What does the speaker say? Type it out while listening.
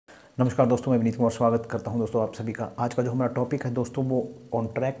नमस्कार दोस्तों, मैं विनीत कुमार स्वागत करता हूं दोस्तों आप सभी का। आज का जो हमारा टॉपिक है दोस्तों वो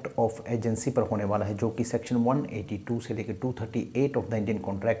कॉन्ट्रैक्ट ऑफ एजेंसी पर होने वाला है, जो कि सेक्शन 182 से लेकर 238 of the Indian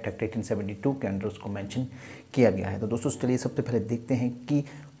contract act 1872 के अंडर उसको मेंशन किया गया है। तो दोस्तों चलिए सबसे पहले देखते हैं कि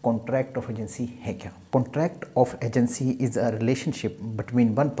कॉन्ट्रैक्ट ऑफ एजेंसी है क्या। Contract of agency is a relationship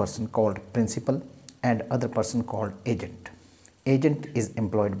between one person called principal and other person called agent. Agent is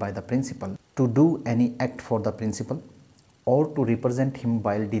employed by the principal to do any act for the principal or to represent him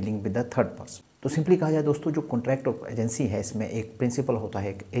while dealing with the third person. तो simply कहा जाए दोस्तों, जो contract of agency है इसमें एक principal होता है,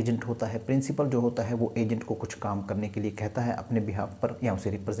 एक एजेंट होता है। प्रिंसिपल जो होता है वो एजेंट को कुछ काम करने के लिए कहता है अपने बिहाफ पर, या उसे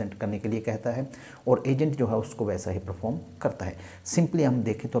रिप्रेजेंट करने के लिए कहता है, और एजेंट जो है उसको वैसा ही परफॉर्म करता है। सिंपली हम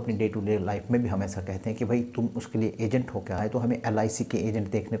देखें तो अपनी डे टू डे लाइफ में भी हम ऐसा कहते हैं कि भाई तुम उसके लिए एजेंट हो क्या है, तो हमें LIC के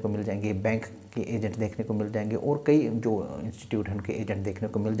एजेंट देखने को मिल जाएंगे, बैंक के एजेंट देखने को मिल जाएंगे, और कई जो इंस्टीट्यूट हैं उनके एजेंट देखने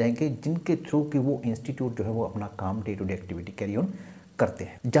को मिल जाएंगे, जिनके थ्रू कि वो इंस्टीट्यूट जो है वो अपना काम day to day activity carry on करते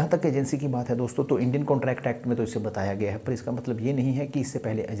हैं। जहाँ तक एजेंसी की बात है दोस्तों, तो इंडियन कॉन्ट्रैक्ट एक्ट में तो इसे बताया गया है, पर इसका मतलब ये नहीं है कि इससे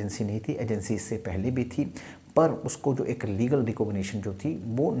पहले एजेंसी नहीं थी। एजेंसी इससे पहले भी थी, पर उसको जो एक लीगल रिकॉग्निशन जो थी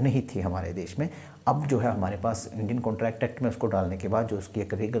वो नहीं थी हमारे देश में। अब जो है हमारे पास इंडियन कॉन्ट्रैक्ट एक्ट में उसको डालने के बाद जो उसकी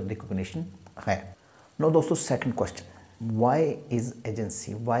एक लीगल रिकॉग्निशन है। नो दोस्तों, second question, Y is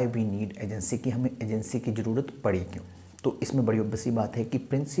agency, why we need agency, कि हमें एजेंसी की ज़रूरत पड़ी क्यों। तो इसमें बड़ी ऑब्वियस बात है कि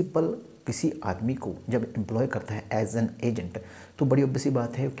प्रिंसिपल किसी आदमी को जब एम्प्लॉय करता है एज एन एजेंट, तो बड़ी ऑब्वियस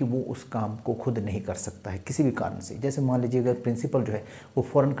बात है कि वो उस काम को खुद नहीं कर सकता है किसी भी कारण से। जैसे मान लीजिए अगर प्रिंसिपल जो है वो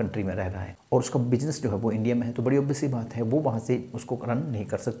फॉरेन कंट्री में रह रहा है और उसका बिजनेस जो है वो इंडिया में है, तो बड़ी ऑब्वियस बात है वो वहाँ से उसको रन नहीं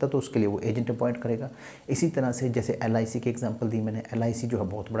कर सकता, तो उसके लिए वो एजेंट अपॉइंट करेगा। इसी तरह से जैसे LIC की एग्जाम्पल दी मैंने, LIC जो है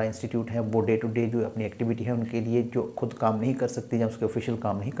बहुत बड़ा इंस्टीट्यूट है, वो डे टू डे जो अपनी एक्टिविटी है उनके लिए जो खुद काम नहीं कर सकते या उसके ऑफिशियल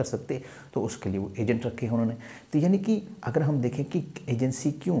काम नहीं कर सकते, तो उसके लिए वो एजेंट रखे हैं उन्होंने। तो यानी कि अगर हम देखें कि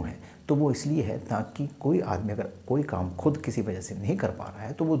एजेंसी क्यों है, तो वो इसलिए है ताकि कोई आदमी अगर कोई काम खुद किसी वजह से नहीं कर पा रहा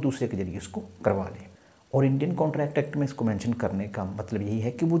है तो वो दूसरे के जरिए उसको करवा ले। और इंडियन कॉन्ट्रैक्ट एक्ट में इसको मेंशन करने का मतलब यही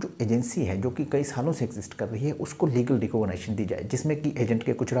है कि वो जो एजेंसी है जो कि कई सालों से एग्जिस्ट कर रही है उसको लीगल रिकॉग्निशन दी जाए, जिसमें कि एजेंट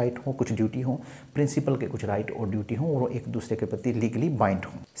के कुछ राइट हो, कुछ ड्यूटी हो, प्रिंसिपल के कुछ राइट और ड्यूटी हो, और वो एक दूसरे के प्रति लीगली बाइंड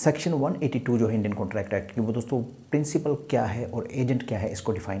हो। सेक्शन 182 जो है इंडियन कॉन्ट्रैक्ट एक्ट की, वो दोस्तों प्रिंसिपल क्या है और एजेंट क्या है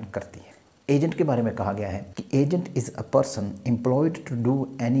इसको डिफाइन करती है। एजेंट के बारे में कहा गया है कि agent is a person employed to do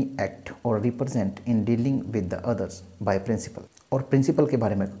any act और represent in dealing with the others by principle. और प्रिंसिपल के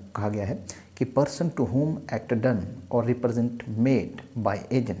बारे में कहा गया है कि person to whom act done और represent made by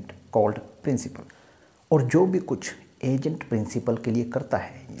agent called principal. और जो भी कुछ एजेंट प्रिंसिपल के लिए करता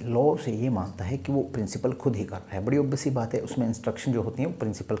है, लॉ से ये मानता है कि वो प्रिंसिपल खुद ही कर रहा है। बड़ी ऑब्वियस सी बात है, उसमें इंस्ट्रक्शन जो होती हैं वो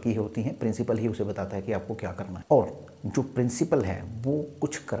प्रिंसिपल की ही होती हैं, प्रिंसिपल ही उसे बताता है कि आपको क्या करना है। और जो प्रिंसिपल है वो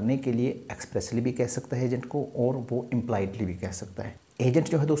कुछ करने के लिए एक्सप्रेसली भी कह सकता है एजेंट को, और वो इम्प्लाइडली भी कह सकता है। एजेंट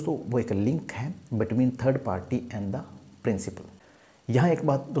जो है दोस्तों वो एक लिंक है between third party and the principal. यहाँ एक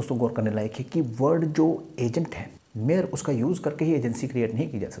बात दोस्तों गौर करने लायक है कि वर्ड जो एजेंट है, मेयर उसका यूज़ करके ही एजेंसी क्रिएट नहीं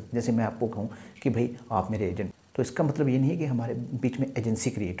की जा सकती। जैसे मैं आपको कहूँ कि भाई आप मेरे एजेंट, तो इसका मतलब ये नहीं है कि हमारे बीच में एजेंसी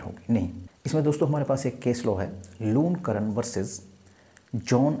क्रिएट होगी, नहीं। इसमें दोस्तों हमारे पास एक केस लॉ है, लून करन वर्सेस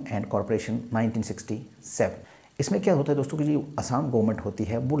जॉन एंड कॉर्पोरेशन 1967। इसमें क्या होता है दोस्तों कि जो असम गवर्नमेंट होती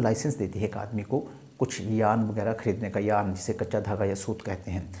है वो लाइसेंस देती है एक आदमी को कुछ यार्न वगैरह खरीदने का, यार्न जिसे कच्चा धागा या सूत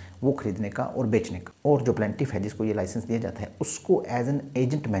कहते हैं, वो खरीदने का और बेचने का। और जो प्लेंटिफ है जिसको ये लाइसेंस दिया जाता है उसको एज एन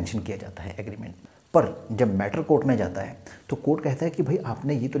एजेंट मेंशन किया जाता है एग्रीमेंट। पर जब मैटर कोर्ट में जाता है तो कोर्ट कहता है कि भाई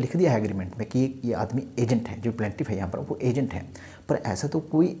आपने ये तो लिख दिया है एग्रीमेंट में कि ये आदमी एजेंट है, जो प्लेंटिफ है यहाँ पर वो एजेंट है, पर ऐसा तो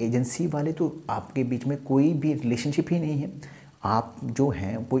कोई एजेंसी वाले तो आपके बीच में कोई भी रिलेशनशिप ही नहीं है। आप जो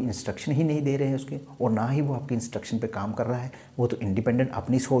हैं कोई इंस्ट्रक्शन ही नहीं दे रहे हैं उसके, और ना ही वो आपकी इंस्ट्रक्शन पे काम कर रहा है, वो तो इंडिपेंडेंट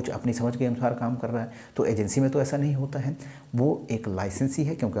अपनी सोच अपनी समझ के अनुसार काम कर रहा है। तो एजेंसी में तो ऐसा नहीं होता है, वो एक लाइसेंस ही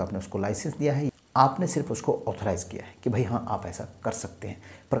है, क्योंकि आपने उसको लाइसेंस दिया है, आपने सिर्फ उसको ऑथराइज़ किया है कि भाई हाँ आप ऐसा कर सकते हैं,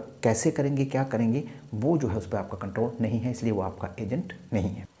 पर कैसे करेंगे क्या करेंगे वो जो है उस पर आपका कंट्रोल नहीं है, इसलिए वो आपका एजेंट नहीं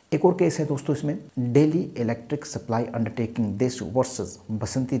है। एक और केस है दोस्तों इसमें, दिल्ली इलेक्ट्रिक सप्लाई अंडरटेकिंग देशु वर्सेस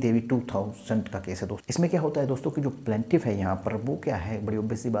बसंती देवी 2000 का केस है दोस्तों। इसमें क्या होता है दोस्तों कि जो प्लेंटिफ है यहाँ पर वो क्या है, बड़ी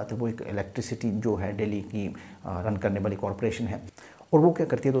ऑब्वियस सी बात है, वो एक इलेक्ट्रिसिटी जो है दिल्ली की रन करने वाली कॉरपोरेशन है। और वो क्या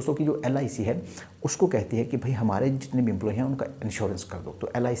करती है दोस्तों कि जो LIC है उसको कहती है कि भाई हमारे जितने भी एम्प्लॉय हैं उनका इंश्योरेंस कर दो। तो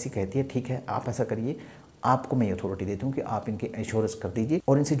LIC कहती है ठीक है आप ऐसा करिए, आपको मैं ये अथॉरिटी देती हूँ कि आप इनके इंश्योरेंस कर दीजिए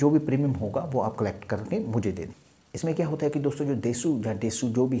और इनसे जो भी प्रीमियम होगा वो आप कलेक्ट करके मुझे दे दें। इसमें क्या होता है कि दोस्तों जो देशु या डेसु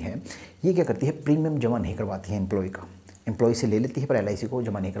जो भी है ये क्या करती है, प्रीमियम जमा नहीं करवाती है एम्प्लॉय का, एम्प्लॉय से ले लेती है पर LIC को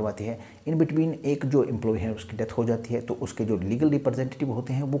जमा नहीं करवाती है। इन बिटवीन एक जो एम्प्लॉय है उसकी डेथ हो जाती है, तो उसके जो लीगल रिप्रेजेंटेटिव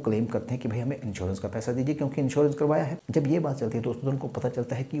होते हैं वो क्लेम करते हैं कि भाई हमें इंश्योरेंस का पैसा दीजिए क्योंकि इंश्योरेंस करवाया है। जब ये बात चलती है दोस्तों तो उनको पता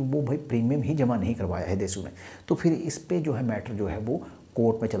चलता है कि वो भाई प्रीमियम ही जमा नहीं करवाया है देशों में, तो फिर इस पर जो है मैटर जो है वो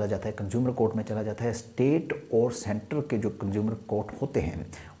कोर्ट में चला जाता है, कंज्यूमर कोर्ट में चला जाता है। स्टेट और सेंटर के जो कंज्यूमर कोर्ट होते हैं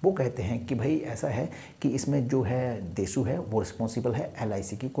वो कहते हैं कि भाई ऐसा है कि इसमें जो है देसू है वो रिस्पॉन्सिबल है,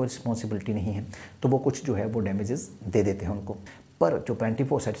 LIC की कोई रिस्पॉन्सिबिलिटी नहीं है, तो वो कुछ जो है वो डैमेजेस दे देते हैं उनको। पर जो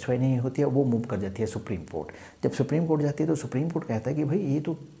प्लेंटिफ वो सेटिस्फाई नहीं होती है वो मूव कर जाती है सुप्रीम कोर्ट। जब सुप्रीम कोर्ट जाती है तो सुप्रीम कोर्ट कहता है कि भाई ये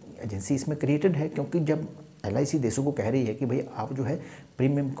तो एजेंसी इसमें क्रिएटेड है, क्योंकि जब LIC देशों को कह रही है कि भाई आप जो है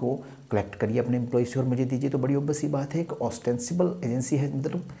प्रीमियम को कलेक्ट करिए अपने एम्प्लॉय से और मुझे दीजिए, तो बड़ी ऑब्वियस सी बात है, एक ऑस्टेंसिबल एजेंसी है,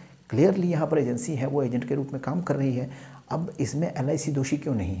 मतलब क्लियरली यहाँ पर एजेंसी है वो एजेंट के रूप में काम कर रही है। अब इसमें LIC दोषी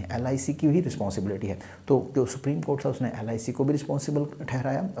क्यों नहीं है, LIC की ही रिस्पॉन्सिबिलिटी है। तो जो सुप्रीम कोर्ट था उसने LIC को भी रिस्पॉन्सिबल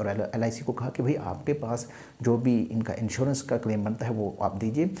ठहराया और LIC को कहा कि भाई आपके पास जो भी इनका इंश्योरेंस का क्लेम बनता है वो आप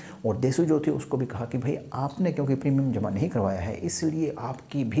दीजिए। और देसू जो थी उसको भी कहा कि भाई आपने क्योंकि प्रीमियम जमा नहीं करवाया है इसलिए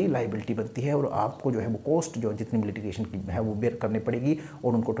आपकी भी लाइबिलिटी बनती है और आपको जो है वो कॉस्ट जो जितनी भी लिटिगेशन की है वो बेयर करनी पड़ेगी,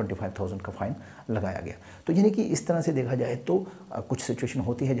 और उनको 25,000 का फाइन लगाया गया। तो यानी कि इस तरह से देखा जाए तो कुछ सिचुएशन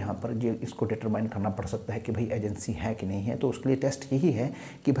होती है जहाँ पर ये इसको डिटरमाइन करना पड़ सकता है कि भाई एजेंसी है कि नहीं है। तो उसके लिए टेस्ट यही है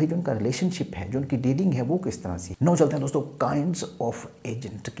कि भाई जो उनका रिलेशनशिप है, जो उनकी डीलिंग है वो किस तरह से। नौ चलते हैं दोस्तों काइंड्स ऑफ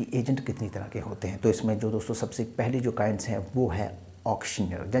एजेंट की, एजेंट कितनी तरह के होते हैं। तो इसमें जो दोस्तों सबसे पहले जो काइंड्स हैं वो है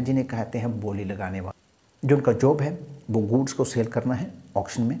ऑक्शनर, या जिन्हें कहते हैं बोली लगाने वाले। जो उनका जॉब है वो गुड्स को सेल करना है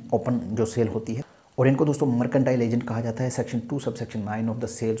ऑक्शन में, ओपन जो सेल होती है। और इनको दोस्तों मर्केंटाइल एजेंट कहा जाता है section 2 subsection 9 of the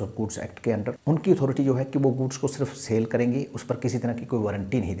sales of goods act के अंडर। उनकी अथॉरिटी जो है कि वो गुड्स को सिर्फ सेल करेंगे, उस पर किसी तरह की कोई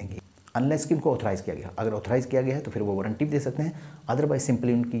वारंटी नहीं देंगे अनलेस कि उनको ऑथराइज किया गया। अगर ऑथराइज किया गया है तो फिर वो वारंटी भी दे सकते हैं, अदरवाइज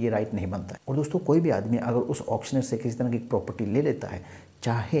सिंपली उनकी ये राइट नहीं बनता है। और दोस्तों कोई भी आदमी अगर उस ऑक्शनर से किसी तरह की प्रॉपर्टी ले लेता है,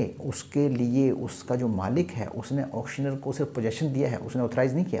 चाहे उसके लिए उसका जो मालिक है उसने ऑक्शनर को सिर्फ पोजेशन दिया है, उसने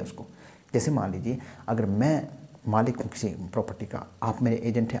ऑथराइज नहीं किया उसको। जैसे मान लीजिए अगर मैं मालिक हूँ किसी प्रॉपर्टी का, आप मेरे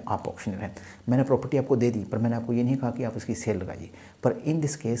एजेंट हैं, आप ऑक्शनर हैं, मैंने प्रॉपर्टी आपको दे दी पर मैंने आपको ये नहीं कहा कि आप इसकी सेल लगाइए। पर इन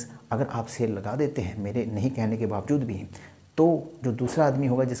दिस केस अगर आप सेल लगा देते हैं मेरे नहीं कहने के बावजूद भी, तो जो दूसरा आदमी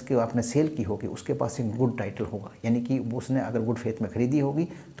होगा जिसके आपने सेल की होगी उसके पास एक गुड टाइटल होगा, यानी कि उसने अगर गुड फेथ में खरीदी होगी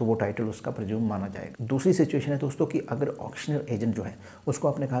तो वो टाइटल उसका प्रज्यूम माना जाएगा। दूसरी सिचुएशन है दोस्तों कि अगर ऑक्शनर एजेंट जो है उसको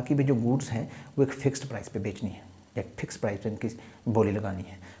आपने कहा कि भाई जो गुड्स हैं वो एक फिक्स्ड प्राइस पे बेचनी है, एक फिक्स प्राइस पे इनकी बोली लगानी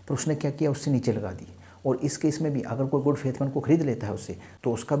है, पर उसने क्या किया उससे नीचे लगा दी। और इस केस में भी अगर कोई गुड फेथ में उनको खरीद लेता है उससे,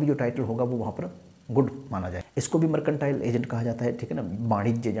 तो उसका भी जो टाइटल होगा वो वहाँ पर गुड माना जाए। इसको भी मर्केंटाइल एजेंट कहा जाता है, ठीक है ना,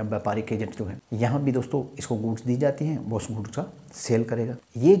 वाणिज्य या व्यापारिक एजेंट जो है। यहाँ भी दोस्तों इसको गुड्स दी जाती हैं, वो उस गुड्स का सेल करेगा।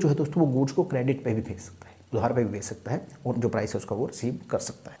 ये जो है दोस्तों वो गुड्स को क्रेडिट पे भी भेज सकता है, उधार पे भी भेज सकता है, और जो प्राइस है उसका वो रिसीव कर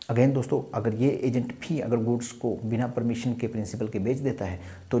सकता है। अगेन दोस्तों अगर ये एजेंट भी अगर गुड्स को बिना परमिशन के प्रिंसिपल के बेच देता है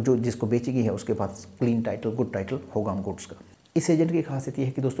तो जो जिसको बेची गई है उसके पास क्लीन टाइटल, गुड टाइटल होगा उन गुड्स का। इस एजेंट की खासियत ये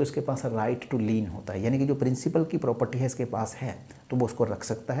है कि दोस्तों इसके पास राइट टू लीन होता है, यानी कि जो प्रिंसिपल की प्रॉपर्टी है इसके पास है तो वो उसको रख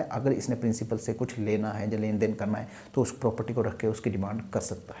सकता है। अगर इसने प्रिंसिपल से कुछ लेना है या लेन देन करना है तो उस प्रॉपर्टी को रख के उसकी डिमांड कर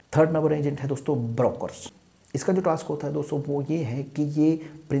सकता है। थर्ड नंबर एजेंट है दोस्तों ब्रोकर्स। इसका जो टास्क होता है दोस्तों वो ये है कि ये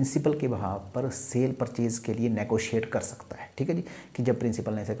प्रिंसिपल के बहाव पर सेल परचेज के लिए नेगोशिएट कर सकता है, ठीक है जी। कि जब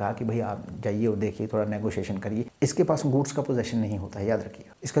प्रिंसिपल ने ऐसे कहा कि भाई आप जाइए और देखिए थोड़ा नेगोशिएशन करिए, इसके पास गुड्स का पोजेशन नहीं होता है, याद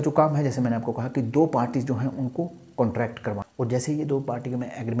रखिएगा। इसका जो काम है जैसे मैंने आपको कहा कि दो पार्टीज जो हैं उनको कॉन्ट्रैक्ट करवा, और जैसे ये दो पार्टी में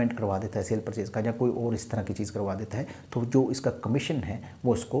एग्रीमेंट करवा देता है सेल परचेज का या कोई और इस तरह की चीज़ करवा देता है तो जो इसका कमीशन है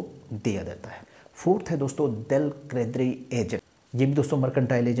वो उसको दिया जाता है। फोर्थ है दोस्तों डेल क्रेडरी एजेंट। ये भी दोस्तों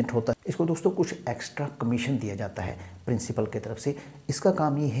मर्केंटाइल एजेंट होता है। इसको दोस्तों कुछ एक्स्ट्रा कमीशन दिया जाता है प्रिंसिपल की तरफ से। इसका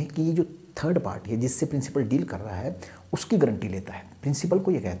काम ये है कि ये जो थर्ड पार्टी है जिससे प्रिंसिपल डील कर रहा है उसकी गारंटी लेता है। प्रिंसिपल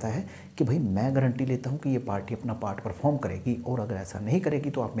को ये कहता है कि भाई मैं गारंटी लेता हूँ कि ये पार्टी अपना पार्ट परफॉर्म करेगी, और अगर ऐसा नहीं करेगी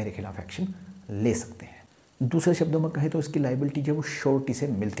तो आप मेरे खिलाफ एक्शन ले सकते हैं। दूसरे शब्दों में कहें तो इसकी लाइबिलिटी जो वो श्योरिटी से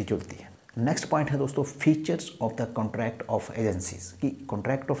मिलती जुलती है। नेक्स्ट पॉइंट है दोस्तों features of the contract of agencies की।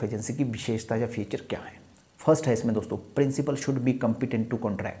 कॉन्ट्रैक्ट ऑफ एजेंसी की विशेषता या फीचर क्या है। फर्स्ट है इसमें दोस्तों principal should be competent to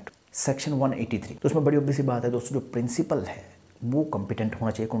contract, section 183। तो उसमें बड़ी ऑब्वियस सी बात है दोस्तों, जो प्रिंसिपल है वो कॉम्पिटेंट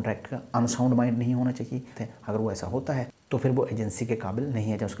होना चाहिए कॉन्ट्रैक्ट का, अनसाउंड माइंड नहीं होना चाहिए। अगर वो ऐसा होता है तो फिर वो एजेंसी के काबिल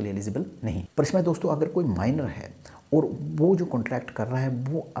नहीं है या उसके लिए एलिजिबल नहीं। पर इसमें दोस्तों अगर कोई माइनर है और वो जो कॉन्ट्रैक्ट कर रहा है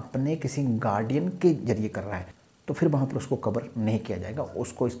वो अपने किसी गार्डियन के जरिए कर रहा है तो फिर वहाँ पर उसको कवर नहीं किया जाएगा,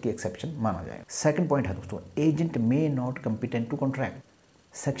 उसको इसकी एक्सेप्शन माना जाएगा। सेकंड पॉइंट है दोस्तों agent may not competent to contract,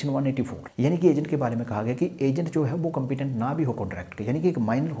 section 184। यानी कि एजेंट के बारे में कहा गया कि एजेंट जो है वो कॉम्पिटेंट ना भी हो कॉन्ट्रैक्ट के, यानी कि एक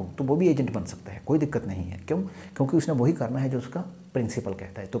माइनर हो तो वो भी एजेंट बन सकता है, कोई दिक्कत नहीं है। क्यों? क्योंकि उसने वही करना है जो उसका प्रिंसिपल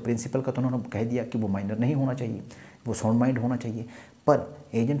कहता है। तो प्रिंसिपल का तो उन्होंने कह दिया कि वो माइनर नहीं होना चाहिए, वो साउंड माइंड होना चाहिए। पर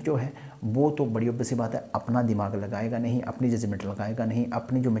एजेंट जो है वो तो बड़ी ऑब्वियस सी बात है अपना दिमाग लगाएगा नहीं, अपनी जजमेंट लगाएगा नहीं,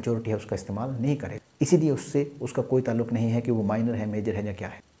 अपनी जो मेच्योरिटी है उसका इस्तेमाल नहीं करेगा, इसीलिए उससे उसका कोई ताल्लुक नहीं है कि वो माइनर है, मेजर है या क्या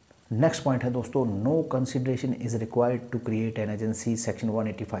है। नेक्स्ट पॉइंट है दोस्तों no consideration is required to create an agency, section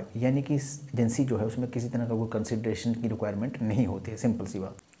 185। यानी कि एजेंसी जो है उसमें किसी तरह का कोई कंसिडरेशन की रिक्वायरमेंट नहीं होती है, सिंपल सी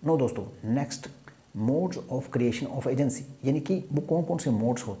बात। नो दोस्तों next modes of creation of agency, यानी कि वो कौन कौन से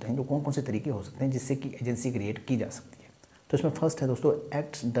मोड्स होते हैं, जो कौन कौन से तरीके हो सकते हैं जिससे कि एजेंसी क्रिएट की जा सकती है। तो इसमें फर्स्ट है दोस्तों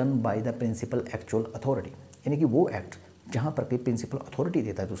acts done by the principal actual authority, यानी कि वो एक्ट जहाँ पर कोई प्रिंसिपल अथॉरिटी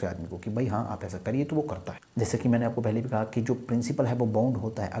देता है दूसरे आदमी को कि भाई हाँ आप ऐसा करिए, तो वो करता है। जैसे कि मैंने आपको पहले भी कहा कि जो प्रिंसिपल है वो बाउंड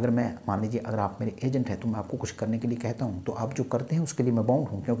होता है। अगर मैं मान लीजिए अगर आप मेरे एजेंट हैं तो मैं आपको कुछ करने के लिए कहता हूँ, तो आप जो करते हैं उसके लिए मैं बाउंड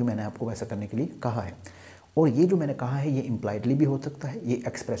हूँ, क्योंकि मैंने आपको वैसा करने के लिए कहा है। और ये जो मैंने कहा है ये इम्प्लाइडली भी हो सकता है, ये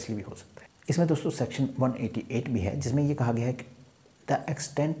एक्सप्रेसली भी हो सकता है। इसमें दोस्तों सेक्शन 188 भी है जिसमें ये कहा गया है कि the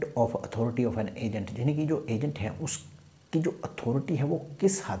extent of authority of an agent, यानी कि जो एजेंट है उसकी जो अथॉरिटी है वो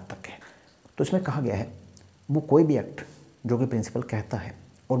किस हद तक है। तो इसमें कहा गया है वो कोई भी एक्ट जो कि प्रिंसिपल कहता है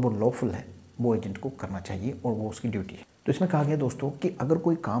और वो लॉफुल है वो एजेंट को करना चाहिए और वो उसकी ड्यूटी है। तो इसमें कहा गया दोस्तों कि अगर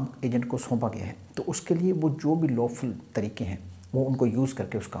कोई काम एजेंट को सौंपा गया है तो उसके लिए वो जो भी लॉफुल तरीके हैं वो उनको यूज़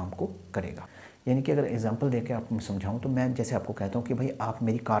करके उस काम को करेगा। यानी कि अगर एग्जांपल देके आपको मैं समझाऊं तो मैं जैसे आपको कहता हूं कि भाई आप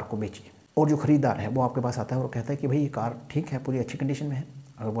मेरी कार को बेचिए, और जो खरीदार है वो आपके पास आता है और कहता है कि भाई ये कार ठीक है, पूरी अच्छी कंडीशन में है।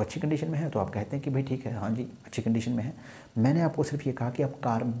 अगर वो अच्छी कंडीशन में है तो आप कहते हैं कि भाई ठीक है, हाँ जी अच्छी कंडीशन में है। मैंने आपको सिर्फ ये कहा कि आप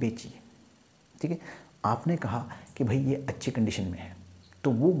कार बेचिए, ठीक है। आपने कहा कि भाई ये अच्छी कंडीशन में है,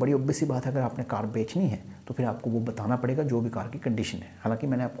 तो वो बड़ी ऑब्वियस सी बात है, अगर आपने कार बेचनी है तो फिर आपको वो बताना पड़ेगा जो भी कार की कंडीशन है। हालांकि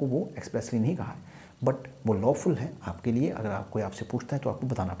मैंने आपको वो एक्सप्रेसली नहीं कहा है, बट वो लॉफुल है आपके लिए। अगर आप कोई आपसे पूछता है तो आपको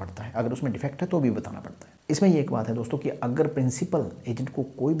बताना पड़ता है, अगर उसमें डिफेक्ट है तो भी बताना पड़ता है। इसमें ये एक बात है दोस्तों कि अगर प्रिंसिपल एजेंट को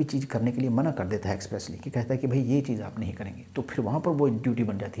कोई भी चीज़ करने के लिए मना कर देता है एक्सप्रेसली, कि कहता है कि भाई ये चीज़ आप नहीं करेंगे, तो फिर वहाँ पर वो ड्यूटी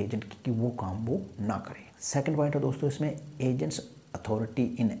बन जाती है एजेंट की कि वो काम वो ना करे। सेकेंड पॉइंट है दोस्तों इसमें एजेंट्स अथॉरिटी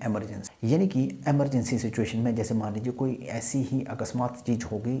इन एमरजेंसी, यानी कि एमरजेंसी सिचुएशन में जैसे मान लीजिए कोई ऐसी ही अकस्मात चीज़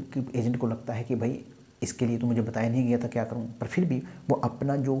हो गई कि एजेंट को लगता है कि भाई इसके लिए तो मुझे बताया नहीं गया था, क्या करूं, पर फिर भी वो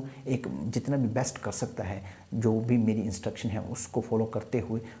अपना जो एक जितना भी बेस्ट कर सकता है, जो भी मेरी इंस्ट्रक्शन है उसको फॉलो करते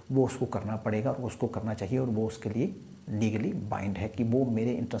हुए वो उसको करना पड़ेगा और उसको करना चाहिए, और वो उसके लिए लीगली बाइंड है कि वो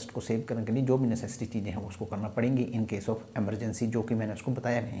मेरे इंटरेस्ट को सेव करने के लिए जो भी नेसेसरी चीज़ें हैं वो उसको करना पड़ेंगी इन केस ऑफ एमरजेंसी, जो कि मैंने उसको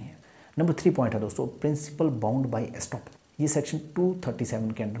बताया नहीं है। नंबर 3 पॉइंट है दोस्तों प्रिंसिपल बाउंड बाय स्टॉप। ये सेक्शन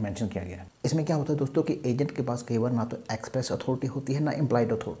 237 के अंदर मेंशन किया गया है। इसमें क्या होता है दोस्तों कि एजेंट के पास कई बार ना तो एक्सप्रेस अथॉरिटी होती है ना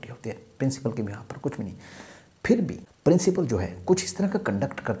इम्प्लाइड अथॉरिटी होती है, प्रिंसिपल के यहाँ पर कुछ भी नहीं। फिर भी प्रिंसिपल जो है कुछ इस तरह का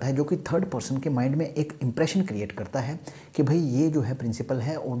कंडक्ट करता है जो कि थर्ड पर्सन के माइंड में एक इंप्रेशन क्रिएट करता है कि भाई ये जो है प्रिंसिपल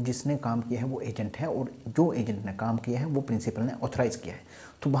है और जिसने काम किया है वो एजेंट है, और जो एजेंट ने काम किया है वो प्रिंसिपल ने ऑथराइज किया है।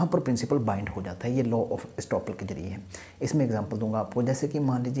 तो वहाँ पर प्रिंसिपल बाइंड हो जाता है, ये लॉ ऑफ एस्टॉपल के जरिए है। इसमें एग्जांपल दूंगा आपको, जैसे कि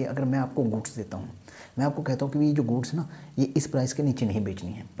मान लीजिए अगर मैं आपको गुड्स देता हूँ, मैं आपको कहता हूँ कि ये जो गुड्स ना ये इस प्राइस के नीचे नहीं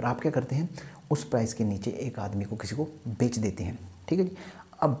बेचनी है, पर आप क्या करते हैं उस प्राइस के नीचे एक आदमी को किसी को बेच देते हैं, ठीक है जी।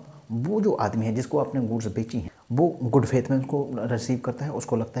 अब वो जो आदमी है जिसको आपने गुड्स बेची हैं वो गुड फेथ में उसको रिसीव करता है,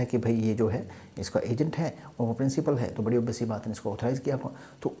 उसको लगता है कि भाई ये जो है इसका एजेंट है और वो प्रिंसिपल है, तो बड़ी ऑब्वियस सी बात है इसको ऑथराइज किया,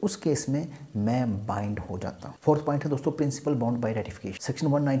 तो उस केस में मैं बाइंड हो जाता हूँ। फोर्थ पॉइंट है दोस्तों principal bound by ratification. Section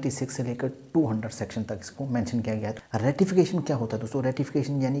 196 से लेकर 200 सेक्शन तक इसको मेंशन किया गया है। रेटिफिकेशन क्या होता है दोस्तों?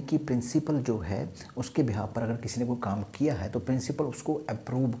 रेटिफिकेशन यानी कि प्रिंसिपल जो है उसके बिहाफ पर अगर किसी ने कोई काम किया है तो प्रिंसिपल उसको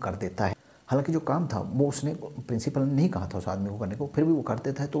अप्रूव कर देता है। हालांकि जो काम था वो उसने प्रिंसिपल ने नहीं कहा था उस आदमी को करने को, फिर भी वो कर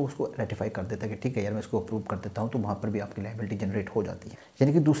देता है तो उसको रेटिफाई कर देता है कि ठीक है यार मैं इसको अप्रूव कर देता हूँ, तो वहाँ पर भी आपकी लायबिलिटी जनरेट हो जाती है।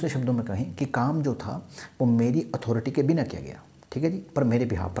 यानी कि दूसरे शब्दों में कहें कि काम जो था वो मेरी अथॉरिटी के बिना किया गया, ठीक है जी, पर मेरे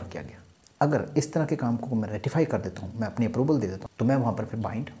बिहाफ पर किया गया। अगर इस तरह के काम को मैं रेटिफाई कर देता हूँ, मैं अपनी अप्रूवल दे देता हूँ, तो मैं वहाँ पर फिर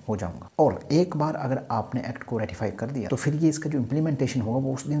बाइंड हो जाऊँगा। और एक बार अगर आपने एक्ट को रेटिफाई कर दिया तो फिर ये इसका जो इम्प्लीमेंटेशन होगा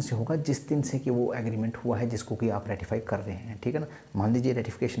वो उस दिन से होगा जिस दिन से कि वो एग्रीमेंट हुआ है जिसको कि आप रेटिफाई कर रहे हैं, ठीक है ना। मान लीजिए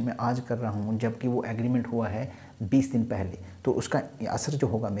रेटिफिकेशन मैं आज कर रहा हूँ जबकि वो एग्रीमेंट हुआ है 20 दिन पहले, तो उसका असर जो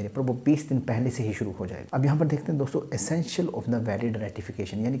होगा मेरे पर वो 20 दिन पहले से ही शुरू हो जाएगा। अब यहाँ पर देखते हैं दोस्तों essential of the valid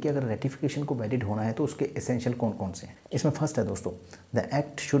ratification, यानी कि अगर रेटिफिकेशन को वैलिड होना है तो उसके एसेंशियल कौन कौन से हैं। इसमें फर्स्ट है दोस्तों the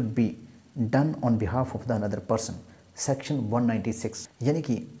act should be done on behalf of the another person, section 196। यानी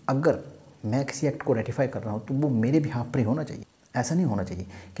कि अगर मैं किसी एक्ट को रेटिफाई कर रहा हूँ तो वो मेरे बिहाफ पर ही होना चाहिए। ऐसा नहीं होना चाहिए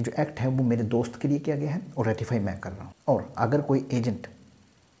कि जो एक्ट है वो मेरे दोस्त के लिए किया गया है और रेटिफाई मैं कर रहा हूँ। और अगर कोई एजेंट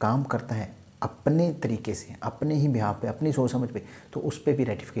काम करता है अपने तरीके से, अपने ही बिहाफ पे, अपनी सोच समझ पे, तो उस पर भी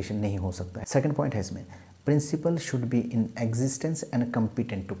रेटिफिकेशन नहीं हो सकता है। सेकंड पॉइंट है इसमें principal should be in existence and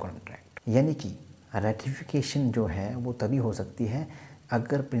competent to contract. यानी कि रेटिफिकेशन जो है वो तभी हो सकती है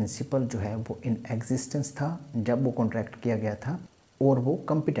अगर प्रिंसिपल जो है वो इन एग्जिस्टेंस था जब वो कॉन्ट्रैक्ट किया गया था और वो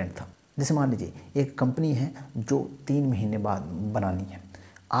कॉम्पिटेंट था। जैसे मान लीजिए एक कंपनी है जो 3 महीने बाद बनानी है,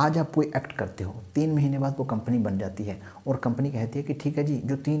 आज आप कोई एक्ट करते हो, 3 महीने बाद वो कंपनी बन जाती है और कंपनी कहती है कि ठीक है जी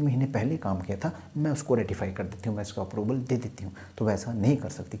जो 3 महीने पहले काम किया था मैं उसको रेटिफाई कर देती हूँ, मैं इसका अप्रूवल दे देती हूँ। तो वैसा नहीं कर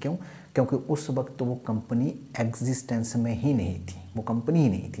सकती। क्यों? क्योंकि उस वक्त तो वो कंपनी एग्जिस्टेंस में ही नहीं थी, वो कंपनी ही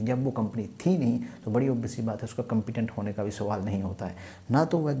नहीं थी। जब वो कंपनी थी नहीं तो बड़ी ऑब्वियस सी बात है उसका कॉम्पिटेंट होने का भी सवाल नहीं होता है। ना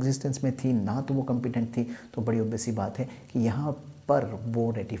तो वो एग्जिस्टेंस में थी ना तो वो कॉम्पिटेंट थी, तो बड़ी ऑब्वियस सी बात है कि यहाँ पर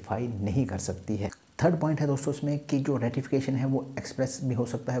वो रेटिफाई नहीं कर सकती है। थर्ड पॉइंट है दोस्तों इसमें कि जो रेटिफिकेशन है वो एक्सप्रेस भी हो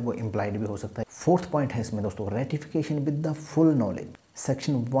सकता है, वो इम्प्लाइड भी हो सकता है। फोर्थ पॉइंट है इसमें दोस्तों ratification with the full knowledge,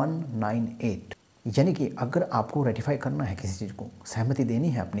 section 198। यानी कि अगर आपको रेटिफाई करना है किसी चीज़ को, सहमति देनी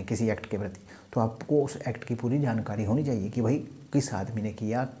है अपनी किसी एक्ट के प्रति, तो आपको उस एक्ट की पूरी जानकारी होनी चाहिए कि भाई किस आदमी ने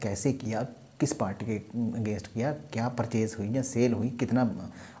किया, कैसे किया, किस पार्टी के अगेंस्ट किया, क्या परचेज हुई या सेल हुई, कितना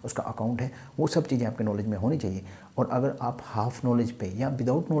उसका अकाउंट है, वो सब चीज़ें आपके नॉलेज में होनी चाहिए। और अगर आप हाफ नॉलेज पे या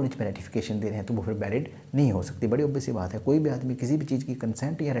विदाउट नॉलेज पे रेटिफिकेशन दे रहे हैं तो वो फिर वैलिड नहीं हो सकती। बड़ी ऑब्वियस सी बात है, कोई भी आदमी किसी भी चीज़ की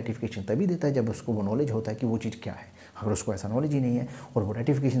कंसेंट या रेटिफिकेशन तभी देता है जब उसको वो नॉलेज होता है कि वो चीज़ क्या है। अगर उसको ऐसा नॉलेज ही नहीं है और वो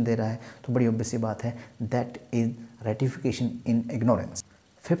रेटिफिकेशन दे रहा है तो बड़ी ऑब्वियस सी बात है, that is ratification in ignorance.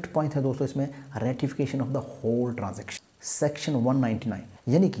 Fifth point है दोस्तों इसमें ratification of the whole transaction, section 199।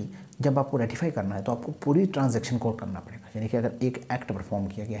 यानी कि जब आपको रेटिफाई करना है तो आपको पूरी ट्रांजैक्शन को करना पड़ेगा। यानी कि अगर एक एक्ट परफॉर्म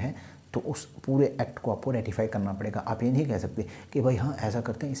किया गया है तो उस पूरे एक्ट को आपको रेटिफाई करना पड़ेगा। आप ये नहीं कह सकते कि भाई हाँ ऐसा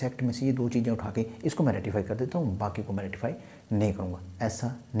करते हैं, इस एक्ट में से ये दो चीज़ें उठा के इसको मैं रेटिफाई कर देता हूँ, बाकी को मैं रेटिफाई नहीं करूँगा,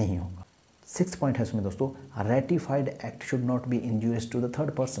 ऐसा नहीं होगा। सिक्स्थ पॉइंट है इसमें दोस्तों, ratified act should not be injurious to the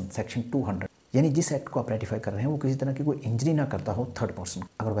third person, section 200। यानी जिस एक्ट को आप रेटिफाई कर रहे हैं वो किसी तरह की कोई इंजरी ना करता हो थर्ड पर्सन।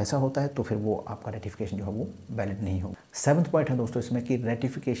 अगर वैसा होता है तो फिर वो आपका रेटिफिकेशन जो है वो वैलिड नहीं होगा। सेवंथ पॉइंट है दोस्तों इसमें कि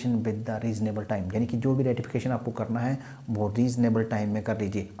ratification with the reasonable time. यानी कि जो भी रेटिफिकेशन आपको करना है वो रीजनेबल टाइम में कर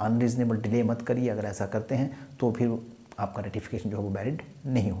लीजिए, अनरीजनेबल डिले मत करिए। अगर ऐसा करते हैं तो फिर आपका रेटिफिकेशन जो है वो वैलिड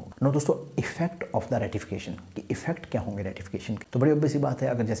नहीं होगा। नो दोस्तों, इफेक्ट ऑफ द रेटिफिकेशन, कि इफेक्ट क्या होंगे रेटिफिकेशन के, तो बड़ी ऑब्वियस बात है।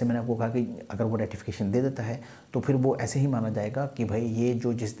 अगर जैसे मैंने आपको कहा कि अगर वो रेटिफिकेशन दे देता है तो फिर वो ऐसे ही माना जाएगा कि भाई ये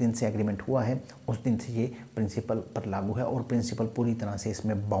जो जिस दिन से एग्रीमेंट हुआ है उस दिन से ये प्रिंसिपल पर लागू है और प्रिंसिपल पूरी तरह से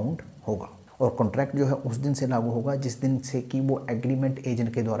इसमें बाउंड होगा। और कॉन्ट्रैक्ट जो है उस दिन से लागू होगा जिस दिन से कि वो एग्रीमेंट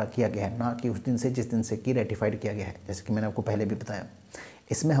एजेंट के द्वारा किया गया है, ना कि उस दिन से जिस दिन से कि रेटिफाइड किया गया है। जैसे कि मैंने आपको पहले भी बताया,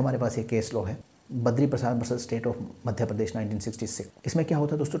 इसमें हमारे पास एक केस लॉ है, Badri Prasad versus state of Madhya Pradesh 1966। इसमें क्या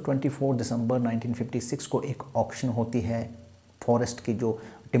होता है दोस्तों, 24 दिसंबर 1956 को एक ऑक्शन होती है फॉरेस्ट की, जो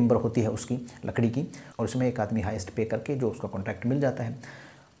टिम्बर होती है उसकी, लकड़ी की, और उसमें एक आदमी हाईएस्ट पे करके जो उसका कॉन्ट्रैक्ट मिल जाता है।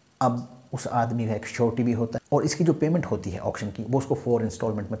 अब उस आदमी का एक श्योरिटी भी होता है और इसकी जो पेमेंट होती है ऑक्शन की वो उसको 4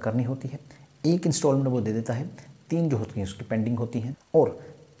 इंस्टॉलमेंट में करनी होती है। एक इंस्टॉलमेंट वो दे देता है, 3 जो होती हैं उसकी पेंडिंग होती हैं। और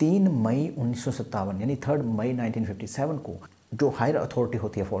 3 मई 1957 यानी 3 मई 1957 को जो हायर अथॉरिटी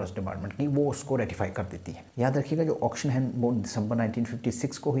होती है फॉरेस्ट डिपार्टमेंट की वो उसको रेटिफाई कर देती है। याद रखिएगा जो ऑक्शन है वो दिसंबर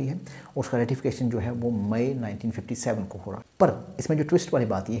 1956 को हुई है, उसका रेटिफिकेशन जो है वो मई 1957 को हो रहा। पर इसमें जो ट्विस्ट वाली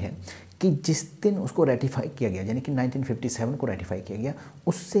बात ये है कि जिस दिन उसको रेटिफाई किया गया, यानी कि 1957 को रेटिफाई किया गया,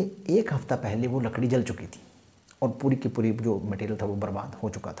 उससे एक हफ्ता पहले वो लकड़ी जल चुकी थी और पूरी की पूरी जो मटेरियल था वो बर्बाद हो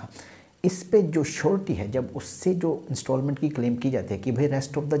चुका था। इस पे जो श्योरिटी है, जब उससे जो इंस्टॉलमेंट की क्लेम की जाती है कि भाई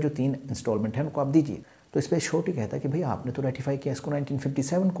रेस्ट ऑफ द जो 3 इंस्टॉलमेंट है उनको आप दीजिए, तो इस पर श्योरिटी कहता है कि भाई आपने तो रेटिफाई किया इसको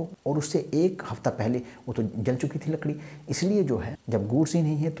 1957 को और उससे एक हफ्ता पहले वो तो जल चुकी थी लकड़ी। इसलिए जो है जब गुड्स ही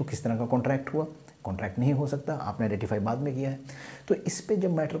नहीं है तो किस तरह का कॉन्ट्रैक्ट हुआ, कॉन्ट्रैक्ट नहीं हो सकता, आपने रेटिफाई बाद में किया है। तो इस पे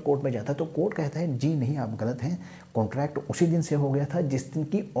जब मैटर कोर्ट में जाता है तो कोर्ट कहता है जी नहीं, आप गलत हैं, कॉन्ट्रैक्ट उसी दिन से हो गया था जिस दिन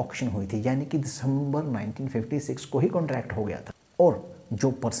की ऑक्शन हुई थी, यानी कि दिसंबर 1956 को ही कॉन्ट्रैक्ट हो गया था। और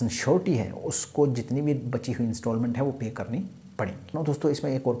जो पर्सन श्योरिटी है उसको जितनी भी बची हुई इंस्टॉलमेंट है वो पे करनी पड़ेंगी। नो दोस्तों,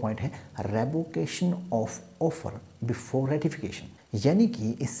 इसमें एक और पॉइंट है, revocation of offer before ratification. यानी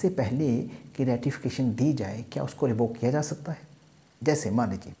कि इससे पहले कि रेटिफिकेशन दी जाए क्या उसको रिवोक किया जा सकता है। जैसे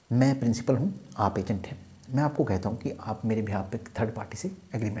मान लीजिए मैं प्रिंसिपल हूँ, आप एजेंट हैं, मैं आपको कहता हूँ कि आप मेरे बिहाफ पे थर्ड पार्टी से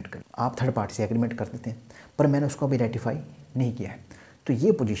एग्रीमेंट करें। आप थर्ड पार्टी से एग्रीमेंट कर देते हैं पर मैंने उसको अभी रेटिफाई नहीं किया है। तो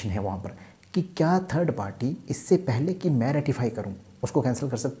ये पोजीशन है वहाँ पर कि क्या थर्ड पार्टी इससे पहले कि मैं रेटिफाई करूँ उसको कैंसिल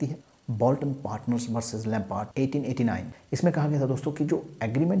कर सकती है। बोल्टन पार्टनर्स वर्सेस लैम्पार्ट 1889, इसमें कहा गया था दोस्तों कि जो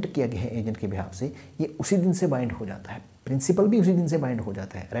एग्रीमेंट किया गया है एजेंट के बिहाफ से ये उसी दिन से बाइंड हो जाता है, प्रिंसिपल भी उसी दिन से बाइंड हो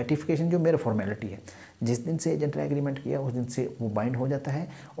जाता है। रेटिफिकेशन जो मेरा फॉर्मेलिटी है, जिस दिन से एजेंट ने एग्रीमेंट किया उस दिन से वो बाइंड हो जाता है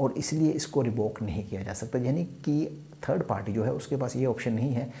और इसलिए इसको रिवोक नहीं किया जा सकता। यानी कि थर्ड पार्टी जो है उसके पास ये ऑप्शन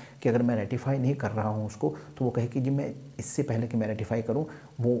नहीं है कि अगर मैं रेटिफाई नहीं कर रहा हूँ उसको तो वो कहे कि जी मैं इससे पहले कि मैं रेटिफाई करूँ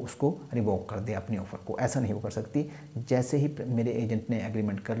वो उसको रिवोक कर दे अपनी ऑफ़र को। ऐसा नहीं वो कर सकती। जैसे ही मेरे एजेंट ने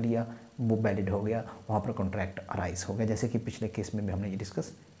एग्रीमेंट कर लिया वो वैलिड हो गया, वहाँ पर कॉन्ट्रैक्ट अराइज हो गया, जैसे कि पिछले केस में भी हमने ये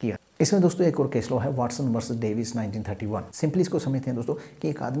डिस्कस किया। इसमें दोस्तों एक और केस लॉ है वाटसन वर्सेस डेविस 1931। सिंपली इसको समझते हैं दोस्तों कि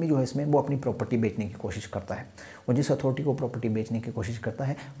एक आदमी जो है इसमें वो अपनी प्रॉपर्टी बेचने की कोशिश करता है और जिस अथॉरिटी को प्रॉपर्टी बेचने की कोशिश करता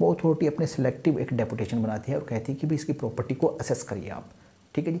है वो अथॉरिटी अपने सिलेक्टिव एक डेपुटेशन बनाती है और कहती है कि भाई इसकी प्रॉपर्टी को असेस करिए आप,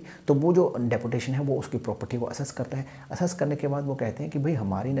 ठीक है जी। तो वो जो डेपुटेशन है वो उसकी प्रॉपर्टी को असेस करता है। असेस करने के बाद वो कहते हैं कि भाई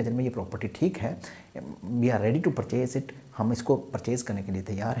हमारी नज़र में ये प्रॉपर्टी ठीक है, we are ready to purchase it, हम इसको परचेज करने के लिए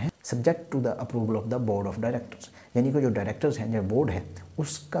तैयार हैं, subject to the approval of the board of directors. यानी कि जो डायरेक्टर्स हैं, जो बोर्ड है,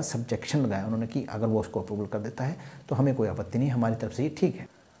 उसका सब्जेक्शन लगाया उन्होंने कि अगर वो उसको अप्रूवल कर देता है तो हमें कोई आपत्ति नहीं, हमारी तरफ से ये ठीक है।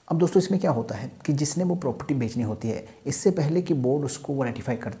 अब दोस्तों इसमें क्या होता है कि जिसने वो प्रॉपर्टी बेचनी होती है, इससे पहले कि बोर्ड उसको वो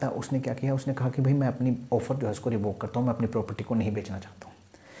रेटिफाई करता है, उसने क्या किया, उसने कहा कि भाई मैं अपनी ऑफर जो है उसको रिवोक करता हूँ, मैं अपनी प्रॉपर्टी को नहीं बेचना चाहता हूँ।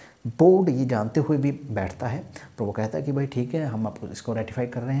 बोर्ड ये जानते हुए भी बैठता है, तो वो कहता है कि भाई ठीक है, हम आपको इसको रेटिफाई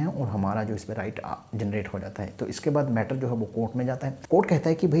कर रहे हैं और हमारा जो इस पर राइट जनरेट हो जाता है। तो इसके बाद मैटर जो है वो कोर्ट में जाता है। कोर्ट कहता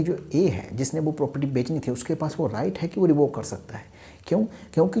है कि भाई जो ए है, जिसने वो प्रॉपर्टी बेचनी थी, उसके पास वो राइट है कि वो रिवोक कर सकता है। क्यों?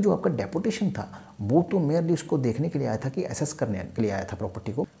 क्योंकि जो आपका डेपुटेशन था वो तो मेयरली उसको देखने के लिए आया था, कि असेस करने के लिए आया था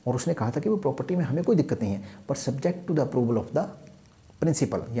प्रॉपर्टी को, और उसने कहा था कि वो प्रॉपर्टी में हमें कोई दिक्कत नहीं है, पर subject to the approval of the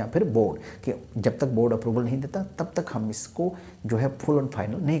principal या फिर बोर्ड, कि जब तक बोर्ड अप्रूवल नहीं देता तब तक हम इसको जो है फुल एंड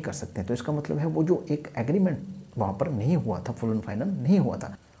फाइनल नहीं कर सकते। तो इसका मतलब है वो जो एक एग्रीमेंट वहाँ पर नहीं हुआ था, फुल एंड फाइनल नहीं हुआ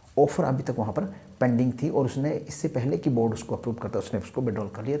था, ऑफर अभी तक वहाँ पर पेंडिंग थी, और उसने इससे पहले कि बोर्ड उसको अप्रूव करता उसने उसको विड्रॉल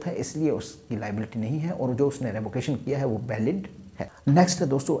कर लिया था, इसलिए उसकी लाइबिलिटी नहीं है, और जो उसने रेवोकेशन किया है वो वैलिड है। नेक्स्ट है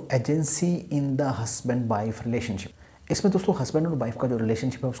दोस्तों agency in the husband wife relationship. इसमें दोस्तों हस्बैंड और वाइफ का जो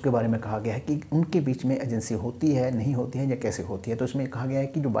रिलेशनशिप है उसके बारे में कहा गया है कि उनके बीच में एजेंसी होती है, नहीं होती है, या कैसे होती है। तो इसमें कहा गया है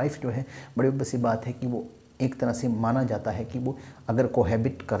कि जो वाइफ जो है, बड़ी बड़ी बात है कि वो एक तरह से माना जाता है कि वो अगर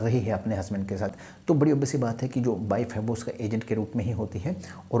कोहैबिट कर रही है अपने हस्बैंड के साथ, तो बड़ी ऑब्वियस बात है कि जो वाइफ है वो उसका एजेंट के रूप में ही होती है,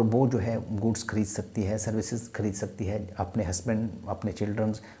 और वो जो है गुड्स खरीद सकती है, सर्विसेज खरीद सकती है अपने हस्बैंड, अपने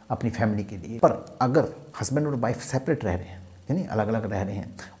चिल्ड्रंस, अपनी फैमिली के लिए। पर अगर हस्बैंड और वाइफ सेपरेट रह रहे हैं, यानी अलग अलग रह रहे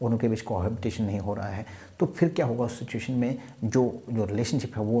हैं और उनके बीच कोहैबिटेशन नहीं हो रहा है, तो फिर क्या होगा उस सिचुएशन में, जो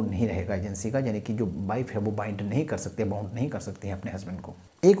रिलेशनशिप है वो नहीं रहेगा एजेंसी का, यानी कि जो वाइफ है वो बाइंड नहीं कर सकते, बाउंड नहीं कर सकते हैं अपने हस्बैंड को।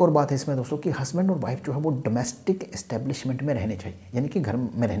 एक और बात है इसमें दोस्तों कि हस्बैंड और वाइफ जो है वो डोमेस्टिक एस्टेब्लिशमेंट में रहने चाहिए, यानी कि घर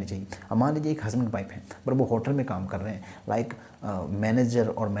में रहने चाहिए। अब मान लीजिए एक हस्बैंड वाइफ है पर वो होटल में काम कर रहे हैं, लाइक मैनेजर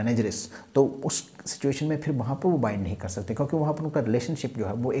और मैनेजरेस, तो उस सिचुएशन में फिर वहाँ पर वो बाइंड नहीं कर सकते, क्योंकि वहाँ पर उनका रिलेशनशिप जो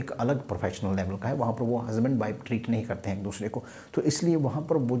है वो एक अलग प्रोफेशनल लेवल का है, वहाँ पर वो हस्बैंड वाइफ ट्रीट नहीं करते हैं एक दूसरे को, तो इसलिए वहाँ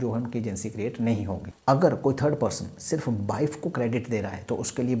पर वो जो है उनकी एजेंसी क्रिएट नहीं होगी। अगर कोई थर्ड पर्सन सिर्फ वाइफ को क्रेडिट दे रहा है तो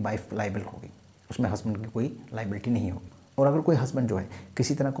उसके लिए वाइफ लाइबल होगी, उसमें हस्बैंड की कोई लाइबिलिटी नहीं होगी। और अगर कोई हस्बैंड जो है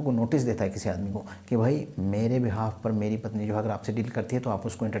किसी तरह को नोटिस देता है किसी आदमी को कि भाई मेरे बिहाफ पर मेरी पत्नी जो है अगर आपसे डील करती है तो आप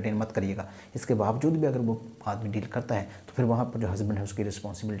उसको एंटरटेन मत करिएगा, इसके बावजूद भी अगर वो आदमी डील करता है तो फिर वहाँ पर जो हस्बैंड है उसकी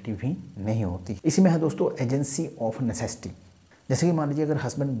रिस्पॉन्सिबिलिटी भी नहीं होती। इसी में है दोस्तों एजेंसी ऑफ नेसेसिटी। जैसे कि मान लीजिए अगर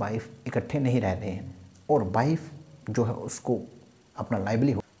हस्बैंड वाइफ इकट्ठे नहीं रह रहे हैं और वाइफ जो है उसको अपना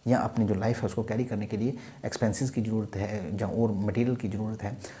लाइबली या अपनी जो लाइफ है उसको कैरी करने के लिए एक्सपेंसेस की ज़रूरत है या और मटेरियल की ज़रूरत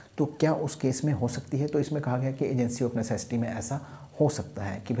है, तो क्या उस केस में हो सकती है? तो इसमें कहा गया कि एजेंसी ऑफ नेसेसिटी में ऐसा हो सकता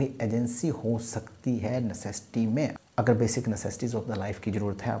है कि भाई एजेंसी हो सकती है नेसेसिटी में, अगर basic necessities of the life की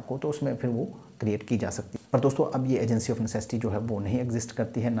ज़रूरत है आपको तो उसमें फिर वो क्रिएट की जा सकती है। पर दोस्तों अब ये एजेंसी ऑफ नेसेसिटी जो है वो नहीं एग्जिस्ट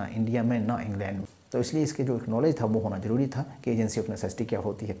करती है, ना इंडिया में ना इंग्लैंड में, तो इसलिए इसके जो एक नॉलेज था वो होना जरूरी था कि एजेंसी ऑफ नेसेसिटी क्या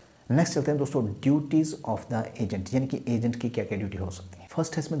होती है। नेक्स्ट चलते हैं दोस्तों ड्यूटीज़ ऑफ द एजेंट, यानी कि एजेंट की क्या क्या ड्यूटी हो सकती है।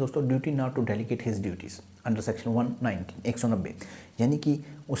 फर्स्ट है इसमें दोस्तों duty not to delegate his duties under section 190, यानी कि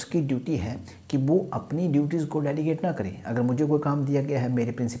उसकी ड्यूटी है कि वो अपनी ड्यूटीज़ को डेलीगेट ना करे। अगर मुझे कोई काम दिया गया है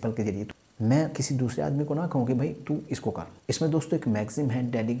मेरे प्रिंसिपल के जरिए तो मैं किसी दूसरे आदमी को ना कहूँ कि भाई तू इसको कर। इसमें दोस्तों एक मैक्सिम है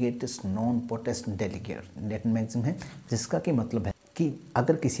डेलीगेट्स नॉन पोटेस्ट डेलीगेट मैक्सिम है, जिसका कि मतलब है कि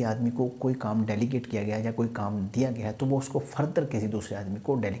अगर किसी आदमी को कोई काम डेलीगेट किया गया है या कोई काम दिया गया है तो वो उसको फर्दर किसी दूसरे आदमी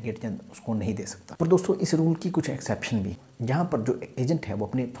को डेलीगेट या उसको नहीं दे सकता। पर दोस्तों इस रूल की कुछ एक्सेप्शन भी, जहाँ पर जो एजेंट है वो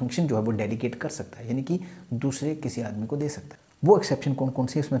अपने फंक्शन जो है वो डेलीगेट कर सकता है, यानी कि दूसरे किसी आदमी को दे सकता है। वो एक्सेप्शन कौन कौन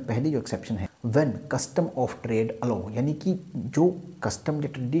सी है? उसमें पहली जो एक्सेप्शन है व्हेन कस्टम ऑफ ट्रेड अलो, यानी कि जो कस्टम या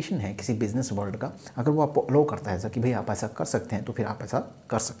ट्रेडिशन है किसी बिजनेस वर्ल्ड का, अगर वो आपको अलो करता है ऐसा कि भाई आप ऐसा कर सकते हैं तो फिर आप ऐसा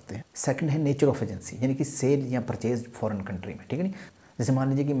कर सकते हैं। सेकंड है नेचर ऑफ एजेंसी, यानी कि सेल या परचेज फॉरेन कंट्री में, ठीक है नहीं। जैसे मान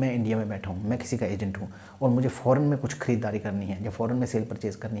लीजिए कि मैं इंडिया में बैठा हूँ, मैं किसी का एजेंट हूँ और मुझे फ़ॉरेन में कुछ खरीदारी करनी है या फ़ॉरेन में सेल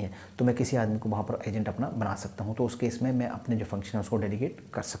परचेज करनी है, तो मैं किसी आदमी को वहाँ पर एजेंट अपना बना सकता हूँ, तो उस केस में मैं अपने जो फंक्शन है उसको डेलीगेट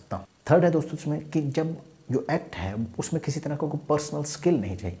कर सकता हूँ। थर्ड है दोस्तों उसमें कि जब जो एक्ट है उसमें किसी तरह का कोई पर्सनल स्किल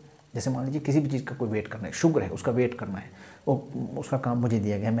नहीं चाहिए। जैसे मान लीजिए किसी भी चीज़ का कोई वेट करना है, शुगर है उसका वेट करना है, वो उसका काम मुझे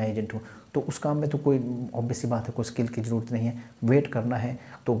दिया गया है, मैं एजेंट हूँ, तो उस काम में तो कोई ऑब्वियस सी बात है कोई स्किल की ज़रूरत नहीं है। वेट करना है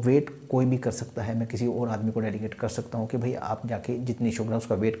तो वेट कोई भी कर सकता है, मैं किसी और आदमी को डेलीगेट कर सकता हूँ कि भाई आप जाके जितनी शुगर है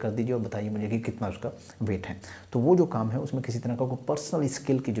उसका वेट कर दीजिए और बताइए मुझे कि कितना उसका वेट है। तो वो जो काम है उसमें किसी तरह का कोई पर्सनल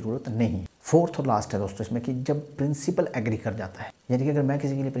स्किल की ज़रूरत नहीं। फोर्थ और लास्ट है दोस्तों इसमें कि जब प्रिंसिपल एग्री कर जाता है, यानी कि अगर मैं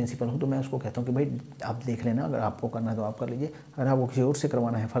किसी के लिए प्रिंसिपल हूँ तो मैं उसको कहता हूँ कि भाई आप देख लेना, अगर आपको करना है तो आप कर लीजिए, अगर आपको किसी और से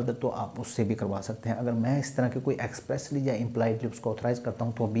करवाना है फर्दर तो आप उससे भी करवा सकते हैं। अगर मैं इस तरह के कोई एक्सप्रेसली या इम्प्लाइडली उसको ऑथराइज करता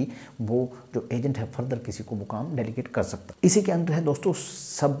हूँ तो भी वो जो एजेंट है फर्दर किसी को वो काम डेलीगेट कर सकता है। इसी के अंदर है दोस्तों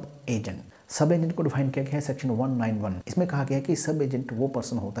सब एजेंट। सब एजेंट को डिफाइन किया गया है सेक्शन 191। इसमें कहा गया है कि सब एजेंट वो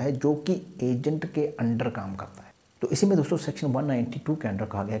पर्सन होता है जो कि एजेंट के अंडर काम करता है। तो इसी में दोस्तों सेक्शन 192 के अंडर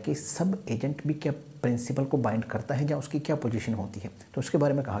कहा गया कि सब एजेंट भी क्या प्रिंसिपल को बाइंड करता है या उसकी क्या पोजीशन होती है, तो उसके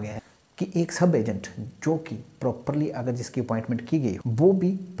बारे में कहा गया है कि एक सब एजेंट जो कि प्रॉपरली अगर जिसकी अपॉइंटमेंट की गई वो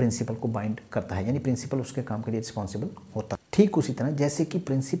भी प्रिंसिपल को बाइंड करता है, यानी प्रिंसिपल उसके काम के लिए रिस्पॉन्सिबल होता है। ठीक उसी तरह जैसे कि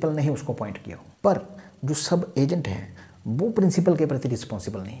प्रिंसिपल ने ही उसको अपॉइंट किया हो, पर जो सब एजेंट है वो प्रिंसिपल के प्रति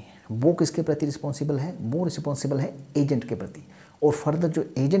रिस्पॉन्सिबल नहीं है। वो किसके प्रति रिस्पॉन्सिबल है? वो रिस्पॉन्सिबल है एजेंट के प्रति, और फर्दर जो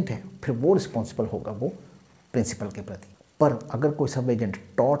एजेंट है फिर वो रिस्पॉन्सिबल होगा वो प्रिंसिपल के प्रति। पर अगर कोई सब एजेंट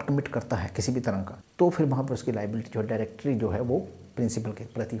टॉर्ट कमिट करता है किसी भी तरह का, तो फिर वहाँ पर उसकी लाइबिलिटी जो डायरेक्टली जो है वो प्रिंसिपल के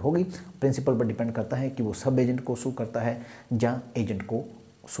प्रति होगी। प्रिंसिपल पर डिपेंड करता है कि वो सब एजेंट को सू करता है या एजेंट को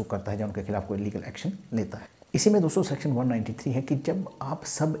सू करता है या उनके खिलाफ कोई लीगल एक्शन लेता है। इसी में दोस्तों सेक्शन 193 है कि जब आप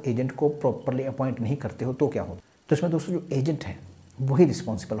सब एजेंट को प्रॉपरली अपॉइंट नहीं करते हो तो क्या होता है। तो इसमें दोस्तों जो एजेंट है वही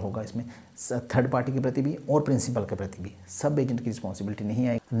रिस्पॉन्सिबल होगा, इसमें थर्ड पार्टी के प्रति भी और प्रिंसिपल के प्रति भी सब एजेंट की रिस्पॉन्सिबिलिटी नहीं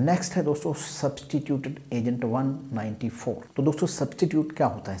आएगी। नेक्स्ट है दोस्तों सब्सटीट्यूटेड एजेंट 194। तो दोस्तों सब्सटीट्यूट क्या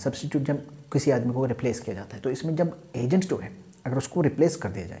होता है? सब्सटीट्यूट जब किसी आदमी को रिप्लेस किया जाता है, तो इसमें जब एजेंट जो है अगर उसको रिप्लेस कर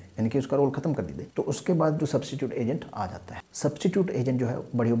दिया जाए, यानी कि उसका रोल खत्म कर दिया जाए, तो उसके बाद जो सब्सटीट्यूट एजेंट आ जाता है। सब्सटीट्यूट एजेंट जो है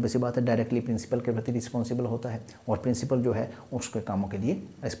बड़ी ऑब्वियस बात है डायरेक्टली प्रिंसिपल के प्रति रिस्पॉन्सिबल होता है, और प्रिंसिपल जो है उसके कामों के लिए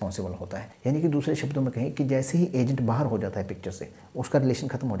रिस्पॉन्सिबल होता है। यानी कि दूसरे शब्दों में कहें कि जैसे ही एजेंट बाहर हो जाता है पिक्चर से, उसका रिलेशन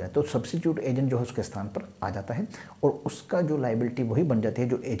खत्म हो जाए, तो सब्सटीट्यूट एजेंट जो है उसके स्थान पर आ जाता है और उसका जो लाइबिलिटी वही बन जाती है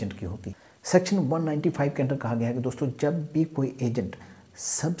जो एजेंट की होती है। सेक्शन 195 के अंदर कहा गया है कि दोस्तों जब भी कोई एजेंट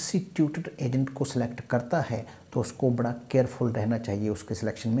सब्स्टिट्यूटेड एजेंट को सिलेक्ट करता है तो उसको बड़ा केयरफुल रहना चाहिए उसके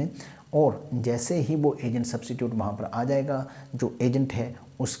सिलेक्शन में, और जैसे ही वो एजेंट सब्स्टिट्यूट वहाँ पर आ जाएगा, जो एजेंट है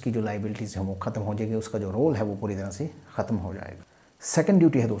उसकी जो लाइबिलिटीज़ है वो ख़त्म हो जाएगी, उसका जो रोल है वो पूरी तरह से ख़त्म हो जाएगा। सेकंड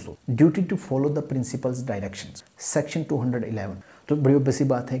ड्यूटी है दोस्तों duty to follow the principles directions, section 211। तो बड़ी ऑब्वियस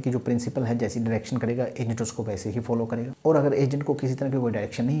बात है कि जो प्रिंसिपल है जैसी डायरेक्शन करेगा एजेंट उसको वैसे ही फॉलो करेगा, और अगर एजेंट को किसी तरह की कोई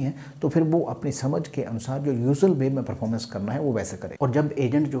डायरेक्शन नहीं है तो फिर वो अपनी समझ के अनुसार जो यूजुअल वे में परफॉर्मेंस करना है वो वैसे करे। और जब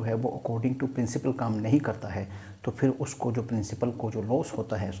एजेंट जो है वो अकॉर्डिंग टू प्रिंसिपल काम नहीं करता है तो फिर उसको जो प्रिंसिपल को जो लॉस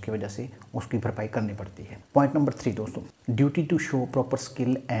होता है उसकी वजह से उसकी भरपाई करनी पड़ती है। पॉइंट नंबर 3 दोस्तों duty to show proper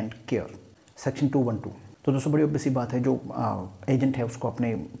skill and care, section 212। तो दोस्तों बड़ी ऑब्वियस बात है जो एजेंट है उसको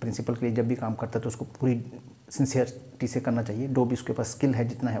अपने प्रिंसिपल के लिए जब भी काम करता है तो उसको पूरी सिंसियरिटी से करना चाहिए, जो भी उसके पास स्किल है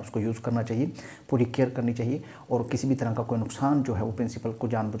जितना है उसको यूज़ करना चाहिए, पूरी केयर करनी चाहिए, और किसी भी तरह का कोई नुकसान जो है वो प्रिंसिपल को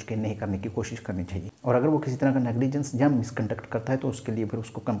जानबूझ के नहीं करने की कोशिश करनी चाहिए। और अगर वो किसी तरह का नेग्लिजेंस या मिसकंडक्ट करता है तो उसके लिए फिर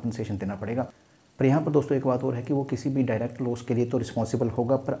उसको कंपनसेशन देना पड़ेगा। पर यहाँ पर दोस्तों एक बात और है कि वो किसी भी डायरेक्ट लॉस के लिए तो रिस्पॉन्सिबल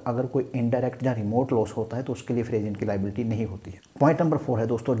होगा, पर अगर कोई इनडायरेक्ट या रिमोट लॉस होता है तो उसके लिए फिर एजेंट की लाइबिलिटी नहीं होती है। पॉइंट नंबर 4 है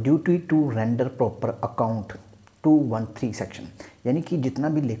दोस्तों duty to render proper account, 213 section. यानी कि जितना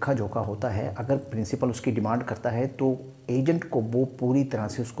भी लेखा जोखा होता है अगर प्रिंसिपल उसकी डिमांड करता है तो एजेंट को वो पूरी तरह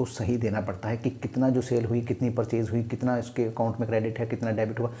से उसको सही देना पड़ता है कि कितना जो सेल हुई, कितनी परचेज हुई, कितना उसके अकाउंट में क्रेडिट है, कितना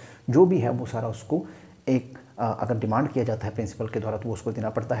डेबिट हुआ, जो भी है वो सारा उसको एक अगर डिमांड किया जाता है प्रिंसिपल के द्वारा तो वो उसको देना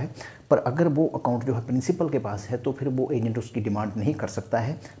पड़ता है। पर अगर वो अकाउंट जो है प्रिंसिपल के पास है तो फिर वो एजेंट उसकी डिमांड नहीं कर सकता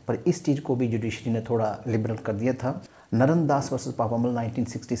है। पर इस चीज़ को भी जुडिशरी ने थोड़ा लिबरल कर दिया था। नरनदास वर्सेस पापामल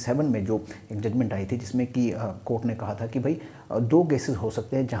 1967 में जो एक जजमेंट आई थी जिसमें कि कोर्ट ने कहा था कि भाई 2 केसेस हो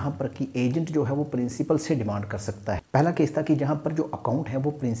सकते हैं जहां पर कि एजेंट जो है वो प्रिंसिपल से डिमांड कर सकता है। पहला केस था कि जहां पर जो अकाउंट है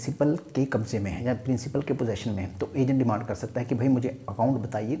वो प्रिंसिपल के कब्जे में है या प्रिंसिपल के पोजेशन में है, तो एजेंट डिमांड कर सकता है कि भाई मुझे अकाउंट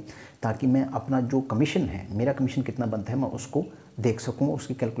बताइए ताकि मैं अपना जो कमीशन है, मेरा कमीशन कितना बनता है, मैं उसको देख सकूँ,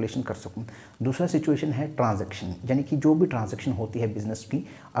 उसकी कैलकुलेशन कर सकूँ। दूसरा सिचुएशन है ट्रांजैक्शन, यानी कि जो भी ट्रांजैक्शन होती है बिजनेस की,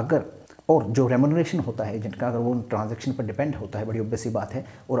 अगर और जो रेम्यूनरेशन होता है एजेंट का अगर वो ट्रांजैक्शन पर डिपेंड होता है, बड़ी ऑब्वियस बात है,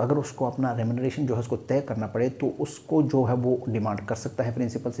 और अगर उसको अपना रेम्यूनरेशन जो है उसको तय करना पड़े तो उसको जो है वो डिमांड कर सकता है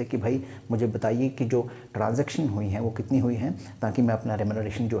प्रिंसिपल से कि भाई मुझे बताइए कि जो ट्रांजैक्शन हुई हैं वो कितनी हुई हैं ताकि मैं अपना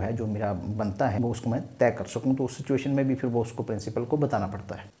रेम्यूनरेशन जो है जो मेरा बनता है वो उसको मैं तय कर सकूँ। तो उस सिचुएशन में भी फिर वो उसको प्रिंसिपल को बताना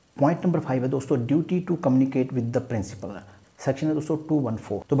पड़ता है। पॉइंट नंबर 5 है दोस्तों duty to communicate with the principal, section है दोस्तों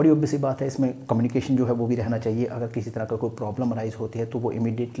 214। तो बड़ी ऑब्वियस बात है इसमें कम्युनिकेशन जो है वो भी रहना चाहिए। अगर किसी तरह का कोई प्रॉब्लम अराइज होती है तो वो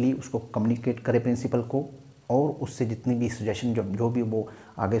इमीडिएटली उसको कम्युनिकेट करे प्रिंसिपल को, और उससे जितनी भी सजेशन जो भी वो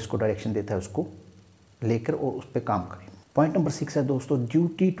आगे उसको डायरेक्शन देता है उसको लेकर और उस पर काम करे। पॉइंट नंबर 6 है दोस्तों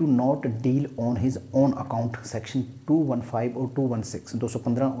duty to not deal on his own account, section 215 और 216,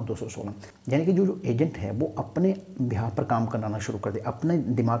 215 और 216। यानी कि जो एजेंट है वो अपने बिहार पर काम करना शुरू कर दे, अपने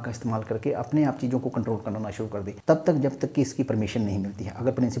दिमाग का इस्तेमाल करके अपने आप चीज़ों को कंट्रोल करना शुरू कर दे, तब तक जब तक कि इसकी परमिशन नहीं मिलती है।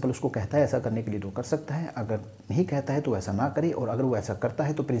 अगर प्रिंसिपल उसको कहता है ऐसा करने के लिए तो कर सकता है, अगर नहीं कहता है तो ऐसा ना करे, और अगर वो ऐसा करता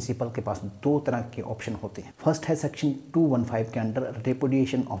है तो प्रिंसिपल के पास 2 तरह के ऑप्शन होते हैं। फर्स्ट है सेक्शन 215 के under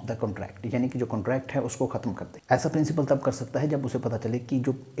repudiation of the contract, यानी कि जो कॉन्ट्रैक्ट है उसको खत्म कर दे। ऐसा प्रिंसिपल तब कर सकता है जब उसे पता चले कि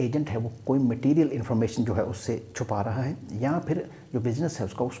जो एजेंट है वो कोई मटेरियल इन्फॉर्मेशन जो है उससे छुपा रहा है, या फिर जो बिजनेस है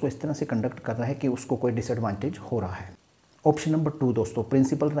उसको इस तरह से कंडक्ट कर रहा है कि उसको कोई डिसएडवांटेज हो रहा है। ऑप्शन नंबर 2 दोस्तों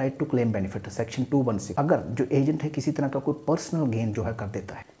principal right to claim benefit, section 216। अगर जो एजेंट है किसी तरह का कोई पर्सनल गेन जो है कर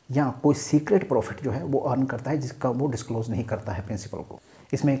देता है या कोई सीक्रेट प्रॉफिट जो है वो अर्न करता है जिसका वो डिस्क्लोज नहीं करता है प्रिंसिपल को,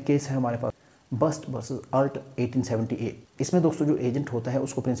 इसमें एक केस है हमारे पास बस्ट वर्सेस अल्ट 1878। इसमें दोस्तों जो एजेंट होता है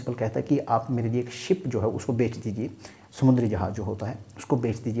उसको प्रिंसिपल कहता है कि आप मेरे लिए एक शिप जो है उसको बेच दीजिए, समुद्री जहाज जो होता है उसको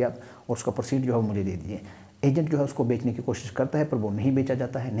बेच दीजिए आप, और उसका प्रोसीड जो है मुझे दे दीजिए। एजेंट जो है उसको बेचने की कोशिश करता है पर वो नहीं बेचा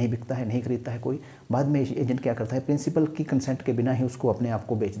जाता है, नहीं बिकता है, नहीं खरीदता है कोई। बाद में एजेंट क्या करता है, प्रिंसिपल की कंसेंट के बिना ही उसको अपने आप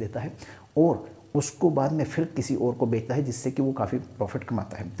को बेच देता है और उसको बाद में फिर किसी और को बेचता है, जिससे कि वो काफ़ी प्रॉफिट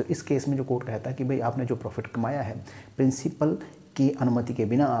कमाता है। तो इस केस में जो कोर्ट कहता है कि भाई आपने जो प्रॉफिट कमाया है प्रिंसिपल की अनुमति के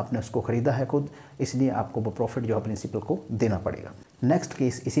बिना आपने उसको खरीदा है खुद, इसलिए आपको वो प्रॉफिट जो है प्रिंसिपल को देना पड़ेगा। नेक्स्ट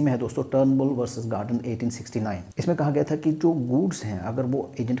केस इसी में है दोस्तों, टर्नबुल वर्सेस गार्डन 1869। इसमें कहा गया था कि जो गुड्स हैं अगर वो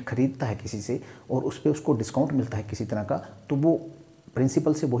एजेंट खरीदता है किसी से और उस पर उसको डिस्काउंट मिलता है किसी तरह का, तो वो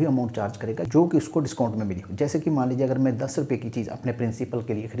प्रिंसिपल से वही अमाउंट चार्ज करेगा जो कि उसको डिस्काउंट में मिली हो। जैसे कि मान लीजिए अगर मैं 10 रुपये की चीज़ अपने प्रिंसिपल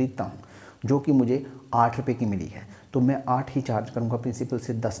के लिए खरीदता हूँ जो कि मुझे 8 रुपये की मिली है, तो मैं 8 ही चार्ज करूँगा, प्रिंसिपल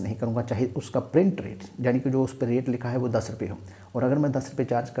से 10 नहीं करूँगा, चाहे उसका प्रिंट रेट यानी कि जो उस पर रेट लिखा है वो 10 रुपये हो। और अगर मैं 10 रुपये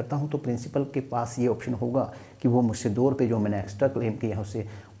चार्ज करता हूँ तो प्रिंसिपल के पास ये ऑप्शन होगा कि वो मुझसे 2 रुपये जो मैंने एक्स्ट्रा क्लेम किया है उससे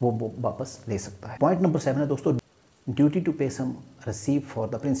वो वापस ले सकता है। पॉइंट नंबर 7 है दोस्तों, ड्यूटी टू पे सम receive for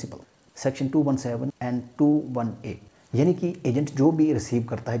the principal, section 217 and 218। यानी कि एजेंट जो भी रिसीव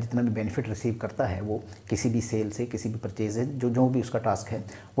करता है, जितना भी बेनिफिट रिसीव करता है वो किसी भी सेल से, किसी भी परचेज से, जो भी उसका टास्क है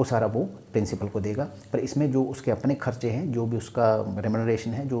वो सारा वो प्रिंसिपल को देगा। पर इसमें जो उसके अपने खर्चे हैं, जो भी उसका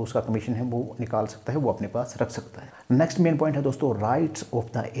रेम्यूनरेशन है, जो उसका कमीशन है वो निकाल सकता है, वो अपने पास रख सकता है। नेक्स्ट मेन पॉइंट है दोस्तों, rights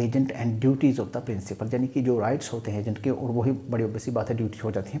of the agent and duties of the principal. यानी कि जो राइट्स होते हैं एजेंट के और वही बड़ी ऑब्वियस बात है ड्यूटी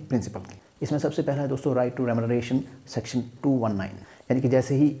हो जाती है प्रिंसिपल की। इसमें सबसे पहला है दोस्तों राइट टू रेम्यूनरेशन, सेक्शन 219। यानी कि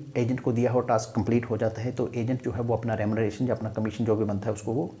जैसे ही एजेंट को दिया हो टास्क कंप्लीट हो जाता है तो एजेंट जो है वो अपना रेम्यूनरेशन या अपना कमीशन जो भी बनता है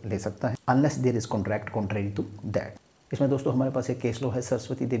उसको वो ले सकता है, unless there is contract contrary to that. इसमें दोस्तों हमारे पास एक केस लॉ है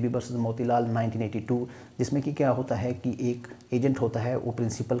सरस्वती देवी वर्सेस मोतीलाल 1982, जिसमें कि क्या होता है कि एक एजेंट होता है, वो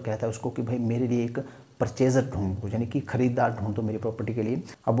प्रिंसिपल कहता है उसको कि भाई मेरे लिए एक परचेज़र ढूंढ दो, यानी कि खरीदार ढूंढ दो मेरी प्रॉपर्टी के लिए।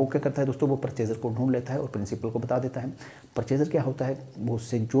 अब वो क्या करता है दोस्तों, वो परचेज़र को ढूंढ लेता है और प्रिंसिपल को बता देता है। परचेज़र क्या होता है, वो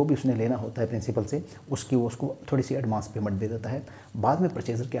उससे जो भी उसने लेना होता है प्रिंसिपल से उसकी वो उसको थोड़ी सी एडवांस पेमेंट दे देता है। बाद में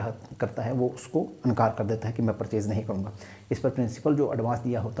परचेज़र क्या करता है, वो उसको इनकार कर देता है कि मैं परचेज़ नहीं करूँगा। इस पर प्रिंसिपल जो एडवांस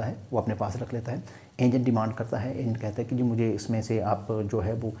दिया होता है वो अपने पास रख लेता है। एजेंट डिमांड करता है, एजेंट कहता है कि जी मुझे इसमें से आप जो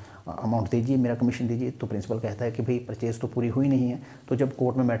है वो अमाउंट दीजिए, मेरा कमीशन दीजिए। तो प्रिंसिपल कहता है कि भाई परचेज़ तो पूरी हुई नहीं है। तो जब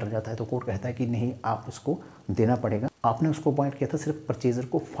कोर्ट में मैटर जाता है तो कोर्ट कहता है कि नहीं, आप उसको देना पड़ेगा। आपने उसको अपॉइंट किया था सिर्फ परचेज़र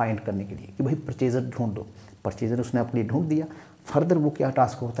को फाइंड करने के लिए कि भाई परचेज़र ढूंढ दो। परचेज़र उसने अपने लिए ढूंढ दिया, फर्दर वो क्या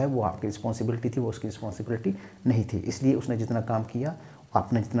टास्क होता है वो आपकी रिस्पॉन्सिबिलिटी थी, वो उसकी रिस्पॉन्सिबिलिटी नहीं थी। इसलिए उसने जितना काम किया,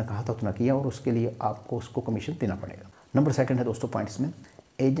 आपने जितना कहा था उतना किया और उसके लिए आपको उसको कमीशन देना पड़ेगा। नंबर 2 है दोस्तों पॉइंट्स में,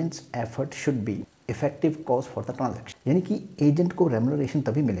 agents effort should be effective cause for the transaction. यानी कि एजेंट को रेम्यूनरेशन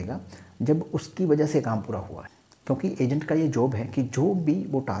तभी मिलेगा जब उसकी वजह से काम पूरा हुआ है, क्योंकि एजेंट का ये जॉब है कि जो भी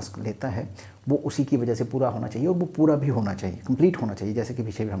वो टास्क लेता है वो उसी की वजह से पूरा होना चाहिए और वो पूरा भी होना चाहिए, कंप्लीट होना चाहिए, जैसे कि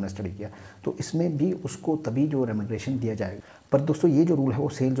पीछे भी हमने स्टडी किया। तो इसमें भी उसको तभी जो रेम्यूनरेशन दिया जाएगा। पर दोस्तों ये जो रूल है वो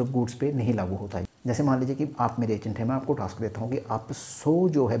सेल्स ऑफ गुड्स पे नहीं लागू होता है। जैसे मान लीजिए कि आप मेरे एजेंट हैं, मैं आपको टास्क देता हूँ कि आप 100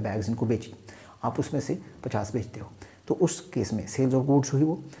 जो है बैग्स इनको बेचिए, आप उसमें से 50 बेचते हो, तो उस केस में सेल्स ऑफ गुड्स हुई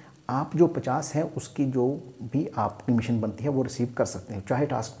वो, आप जो 50 है उसकी जो भी आप कमीशन बनती है वो रिसीव कर सकते हैं, चाहे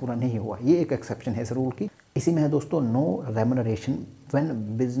टास्क पूरा नहीं हुआ। ये एक एक्सेप्शन है इस रूल की। इसी में है दोस्तों no remuneration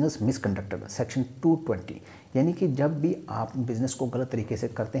when business मिसकंडक्टेड, section 220। यानी कि जब भी आप बिजनेस को गलत तरीके से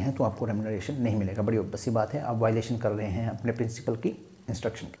करते हैं तो आपको रेम्यूनरेशन नहीं मिलेगा। बड़ी ऑब्वियस सी बात है, आप वायलेशन कर रहे हैं अपने प्रिंसिपल की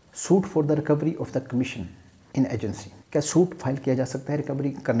इंस्ट्रक्शन की। Suit for the recovery of the commission in agency, क्या सूट फाइल किया जा सकता है रिकवरी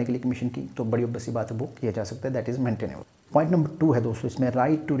करने के लिए कमीशन की? तो बड़ी ऑब्वियस सी बात है वो किया जा सकता है, that is maintainable. Point number 2 है दोस्तों इसमें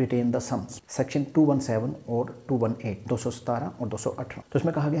right to retain the sums, section 217 और 218, 217 और 218। तो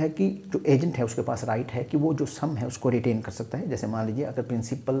इसमें कहा गया है कि जो एजेंट है उसके पास राइट है कि वो जो सम है उसको रिटेन कर सकता है। जैसे मान लीजिए अगर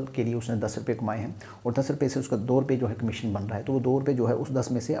प्रिंसिपल के लिए उसने 10 रुपये कमाए हैं और 10 रुपये से उसका 2 रुपये जो है कमीशन बन रहा है, तो वो 2 रुपये जो है उस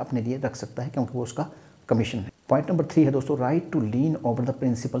 10 में से अपने लिए रख सकता है, क्योंकि वो उसका कमीशन है। पॉइंट नंबर 3 है दोस्तों right to lean over the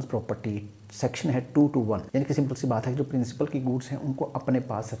principles property, section है 221। यानी कि सिंपल सी बात है कि जो प्रिंसिपल की गुड्स हैं उनको अपने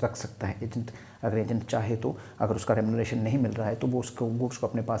पास रख सकता है एजेंट। अगर एजेंट चाहे तो अगर उसका रेम्यूनरेशन नहीं मिल रहा है तो वो उसको गुड्स को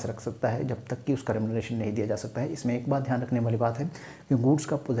अपने पास रख सकता है जब तक कि उसका रेम्यूनरेशन नहीं दिया जा सकता है। इसमें एक बात ध्यान रखने वाली बात है कि गुड्स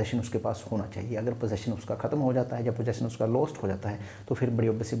का पोजेशन उसके पास होना चाहिए। अगर पोजेशन उसका खत्म हो जाता है या पोजेशन उसका लॉस्ट हो जाता है तो फिर बड़ी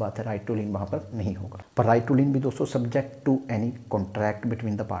ऑब्वियस सी बात है राइट टू लीन वहाँ पर नहीं होगा। पर राइट टू लीन भी दोस्तों subject to any contract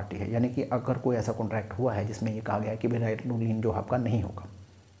between the party है। यानी कि अगर कोई ऐसा कॉन्ट्रैक्ट हुआ है जिसमें ये कहा गया है कि भाई राइट टू लीन जो आपका नहीं होगा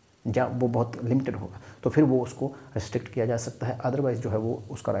या वो बहुत लिमिटेड होगा, तो फिर वो उसको रिस्ट्रिक्ट किया जा सकता है, अदरवाइज जो है वो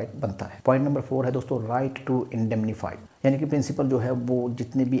उसका राइट बनता है। पॉइंट नंबर 4 है दोस्तों राइट टू इंडेमनीफाई। यानी कि प्रिंसिपल जो है वो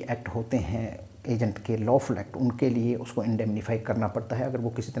जितने भी एक्ट होते हैं एजेंट के लॉफुल एक्ट उनके लिए उसको इंडेमनीफाई करना पड़ता है अगर वो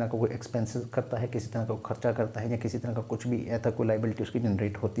किसी तरह का कोई एक्सपेंसेस करता है, किसी तरह का खर्चा करता है या किसी तरह का कुछ भी ऐसा कोई लाइबिलिटी उसकी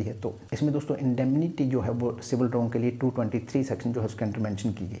जनरेट होती है। तो इसमें दोस्तों इंडेमनिटी जो है वो सिविल रॉन्ग के लिए 223 सेक्शन जो है उसके अंडर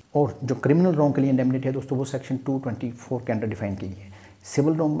मेंशन की गई, और जो क्रिमिनल रॉन्ग के लिए इंडेमनिटी है दोस्तों वो सेक्शन 224 के अंडर डिफाइन की गई है।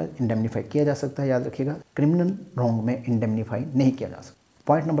 सिविल रॉन्ग में इंडेमनीफाई किया जा सकता है, याद रखिएगा, क्रिमिनल रॉन्ग में इंडेमनीफाई नहीं किया जा सकता।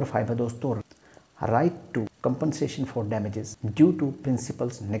 पॉइंट नंबर 5 है दोस्तों, right to compensation for damages due to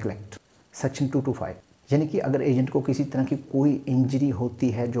principles neglect, section 225। यानी कि अगर एजेंट को किसी तरह की कोई इंजरी होती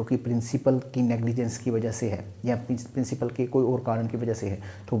है जो कि प्रिंसिपल की नेग्लिजेंस की वजह से है या प्रिंसिपल के कोई और कारण की वजह से है,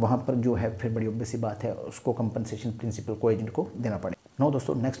 तो वहाँ पर जो है फिर बड़ी ऑब्वियस सी बात है उसको कंपनसेशन प्रिंसिपल को एजेंट को देना पड़ेगा। नो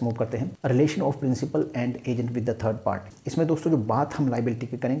दोस्तों, नेक्स्ट मूव करते हैं, relation of principal and agent with the third party. इसमें दोस्तों जो बात हम लाइबिलिटी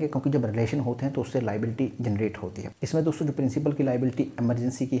की करेंगे, क्योंकि जब रिलेशन होते हैं तो उससे लाइबिलिटी जनरेट होती है। इसमें दोस्तों जो प्रिंसिपल की लाइबिलिटी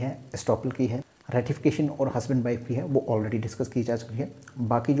इमरजेंसी की है, एस्टॉपल की है, रेटिफिकेशन और हस्बैंड वाइफ की है, वो ऑलरेडी डिस्कस की जा चुकी है।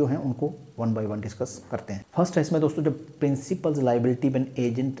 बाकी जो है उनको वन बाय वन डिस्कस करते हैं। फर्स्ट है इसमें दोस्तों जब principles liability when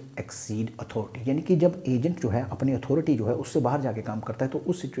agent exceed authority, यानी कि जब एजेंट जो है अपनी अथॉरिटी जो है उससे बाहर जाके काम करता है तो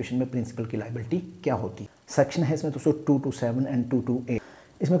उस सिचुएशन में प्रिंसिपल की लाइबिलिटी क्या होती है। सेक्शन है इसमें दोस्तों 227 एंड 228।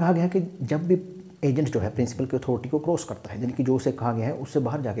 इसमें कहा गया है कि जब भी एजेंट जो है प्रिंसिपल की अथॉरिटी को क्रॉस करता है, यानी कि जो उसे कहा गया है उससे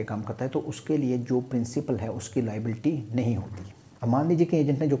बाहर जाके काम करता है, तो उसके लिए जो प्रिंसिपल है उसकी लाइबिलिटी नहीं होती। अब मान लीजिए कि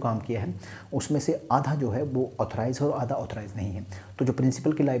एजेंट ने जो काम किया है उसमें से आधा जो है वो ऑथराइज है और आधा ऑथराइज नहीं है, तो जो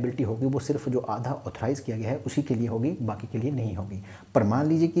प्रिंसिपल की लाइबिलिटी होगी वो सिर्फ जो आधा ऑथराइज किया गया है उसी के लिए होगी, बाकी के लिए नहीं होगी। पर मान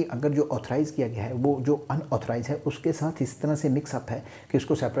लीजिए कि अगर जो ऑथराइज किया गया है वो जो अनऑथराइज है उसके साथ इस तरह से मिक्सअप है कि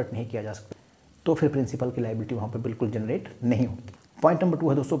उसको सेपरेट नहीं किया जा सकता, तो फिर प्रिंसिपल की लाइबिलिटी वहाँ पर बिल्कुल जनरेट नहीं होती। पॉइंट नंबर 2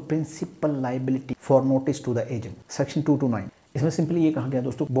 है दोस्तों principal liability for notice to the agent, section 229। इसमें सिंपली ये कहा गया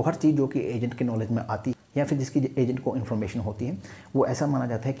दोस्तों वो हर चीज़ जो कि एजेंट के नॉलेज में आती है या फिर जिसकी एजेंट को इन्फॉर्मेशन होती है, वो ऐसा माना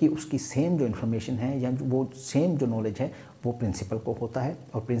जाता है कि उसकी सेम जो इन्फॉर्मेशन है या वो सेम जो नॉलेज है वो प्रिंसिपल को होता है,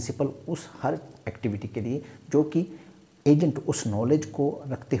 और प्रिंसिपल उस हर एक्टिविटी के लिए जो कि एजेंट उस नॉलेज को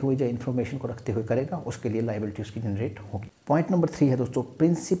रखते हुए या इन्फॉर्मेशन को रखते हुए करेगा उसके लिए लाइबिलिटी उसकी जनरेट होगी। पॉइंट नंबर 3 है दोस्तों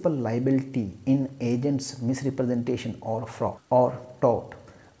principal liability in agents misrepresentation और फ्रॉड और टॉट,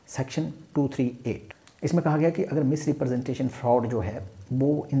 सेक्शन 238। इसमें कहा गया कि अगर मिसरिप्रेजेंटेशन फ्रॉड जो है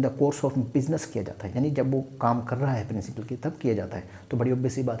वो in the course of business किया जाता है, यानी जब वो काम कर रहा है प्रिंसिपल की तब किया जाता है, तो बड़ी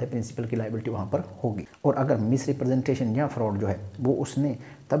ऑब्वियस सी बात है प्रिंसिपल की लाइबिलिटी वहाँ पर होगी। और अगर मिसरिप्रेजेंटेशन या फ्रॉड जो है वो उसने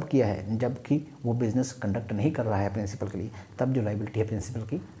तब किया है जबकि वो बिजनेस कंडक्ट नहीं कर रहा है प्रिंसिपल के लिए, तब जो लाइबिलिटी है प्रिंसिपल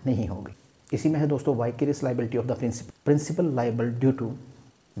की नहीं होगी। इसी में है दोस्तों vicarious liability of the principal liable due to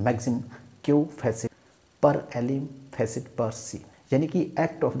maximum Q फैसिट पर एलिम फैसिट पर सी, यानी कि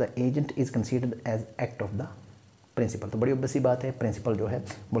act of the agent is considered as act of the principal. तो बड़ी ऑब्वियस सी बात है प्रिंसिपल जो है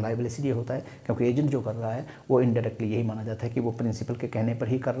वो लाइबल इसलिए होता है क्योंकि एजेंट जो कर रहा है वो इनडायरेक्टली यही माना जाता है कि वो प्रिंसिपल के कहने पर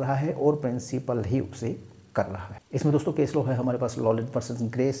ही कर रहा है और प्रिंसिपल ही उसे कर रहा है। इसमें दोस्तों केस लॉ है हमारे पास लॉलिड versus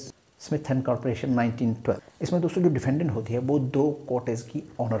grace Smith and corporation 1912। इसमें दोस्तों जो डिफेंडेंट होती है वो 2 कॉटेज की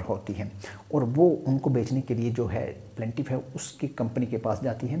ऑनर होती है और वो उनको बेचने के लिए जो है प्लेंटिफ है उसकी कंपनी के पास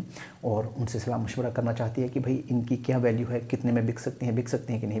जाती है और उनसे सलाह मशवरा करना चाहती है कि भाई इनकी क्या वैल्यू है, कितने में बिक सकती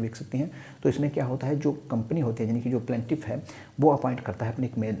हैं कि नहीं बिक सकती हैं। तो इसमें क्या होता है जो कंपनी होती है यानी कि जो प्लेंटिफ है वो अपॉइंट करता है अपने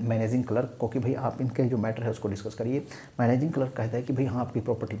एक मैनेजिंग क्लर्क को कि भाई आप इनके जो मैटर है उसको डिस्कस करिए। मैनेजिंग क्लर्क कहता है कि भाई हाँ आपकी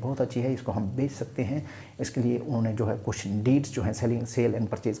प्रॉपर्टी बहुत अच्छी है, इसको हम बेच सकते हैं। इसके लिए उन्होंने जो है कुछ डीड्स जो है सेल एंड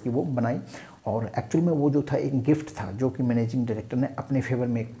परचेज की वो बनाई और एक्चुअल में वो जो था एक गिफ्ट था जो कि मैनेजिंग डायरेक्टर ने अपने फेवर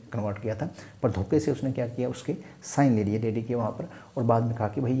में कन्वर्ट किया था, पर धोखे से उसने क्या किया उसके साइन ले लिए लेडी के वहाँ पर और बाद में कहा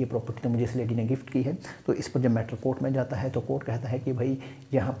कि भाई ये प्रॉपर्टी तो मुझे इस लेडी ने गिफ्ट की है। तो इस पर जब मैटर कोर्ट में जाता है तो कोर्ट कहता है कि भाई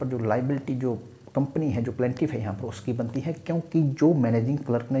यहाँ पर जो लाइबिलिटी जो कंपनी है जो प्लेंटिफ है यहाँ पर उसकी बनती है क्योंकि जो मैनेजिंग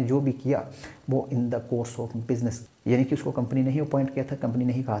क्लर्क ने जो भी किया वो in the course of business, यानी कि उसको कंपनी ने ही अपॉइंट किया था, कंपनी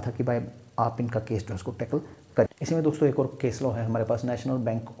ने ही कहा था कि भाई आप इनका केस जो है उसको टैकल करें। इसी में दोस्तों एक और केस लॉ है हमारे पास national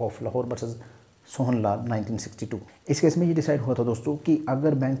bank of Lahore versus Sohanlal 1962। इस केस में ये डिसाइड हुआ था दोस्तों कि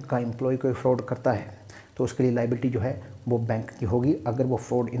अगर बैंक का एम्प्लॉय कोई फ्रॉड करता है तो उसके लिए लाइबिलिटी जो है वो बैंक की होगी अगर वो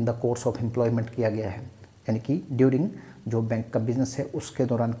fraud in the course of employment किया गया है, यानी कि ड्यूरिंग जो बैंक का बिजनेस है उसके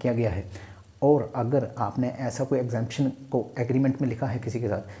दौरान किया गया है। और अगर आपने ऐसा कोई एग्जाम्पशन को एग्रीमेंट में लिखा है किसी के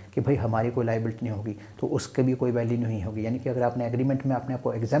साथ कि भाई हमारी कोई लाइबिलिटी नहीं होगी तो उसके भी कोई वैल्यू नहीं होगी, यानी कि अगर आपने एग्रीमेंट में अपने आप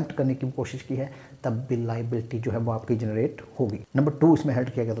को एग्जाम्प्ट करने की कोशिश की है तब भी लाइबिलिटी जो है वो आपकी जनरेट होगी। नंबर 2 इसमें हेल्ड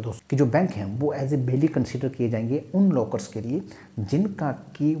किया गया था दोस्तों कि जो बैंक हैं वो एज ए बेली कंसीडर किए जाएंगे उन लॉकर्स के लिए जिनका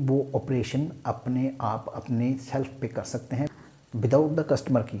कि वो ऑपरेशन अपने आप अपने सेल्फ पे कर सकते हैं विदाउट द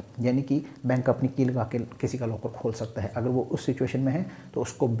कस्टमर की, यानी कि बैंक अपनी की लगा के किसी का लॉकर खोल सकता है। अगर वो उस सिचुएशन में है तो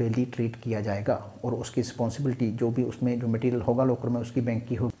उसको बेली ट्रीट किया जाएगा और उसकी रिस्पॉन्सिबिलिटी जो भी उसमें जो मटेरियल होगा लॉकर में उसकी बैंक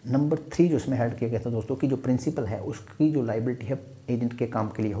की होगी। नंबर 3 जो इसमें हेल्ड किया गया था दोस्तों कि जो प्रिंसिपल है उसकी जो लाइबिलिटी है एजेंट के काम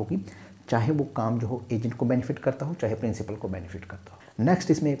के लिए होगी, चाहे वो काम जो हो एजेंट को बेनिफिट करता हो चाहे प्रिंसिपल को बेनिफिट करता हो।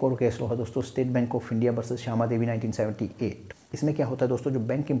 नेक्स्ट इसमें एक और केस होगा दोस्तों, state bank of India versus Shyama देवी 1978। इसमें क्या होता है दोस्तों, जो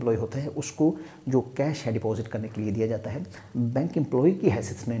बैंक एम्प्लॉय होता है उसको जो कैश है डिपॉजिट करने के लिए दिया जाता है, बैंक एम्प्लॉय की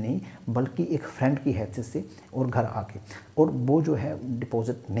हैसियत में नहीं बल्कि एक फ्रेंड की हैसियत से और घर आके, और वो जो है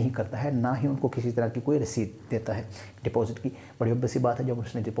डिपॉजिट नहीं करता है, ना ही उनको किसी तरह की कोई रसीद देता है डिपॉजिट की। बड़ी ऑब्वियस सी बात है, जब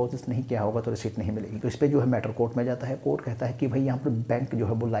उसने डिपॉजिट नहीं किया होगा तो रसीद नहीं मिलेगी। तो इस पर जो है मैटर कोर्ट में जाता है। कोर्ट कहता है कि भाई यहाँ पर बैंक जो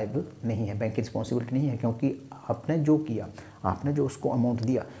है वो लाइबल नहीं है, बैंक की रिस्पॉन्सिबिलिटी नहीं है, क्योंकि आपने जो किया, आपने जो उसको अमाउंट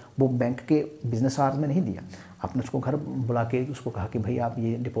दिया वो बैंक के बिजनेस आवर्स में नहीं दिया, आपने उसको घर बुला के उसको कहा कि भाई आप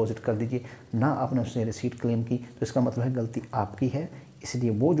ये डिपॉजिट कर दीजिए, ना आपने उससे रिसीट क्लेम की, तो इसका मतलब है गलती आपकी है। इसलिए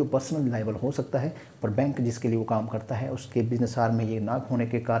वो जो पर्सनल लाइबल हो सकता है, पर बैंक जिसके लिए वो काम करता है उसके बिजनेस आवर में ये ना होने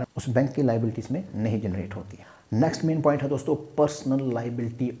के कारण उस बैंक की लाइबिलिटीज में नहीं जनरेट होती है। नेक्स्ट मेन पॉइंट है दोस्तों, personal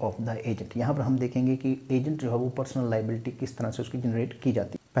liability of the agent. यहाँ पर हम देखेंगे कि एजेंट जो है वो पर्सनल लाइबिलिटी किस तरह से उसकी जनरेट की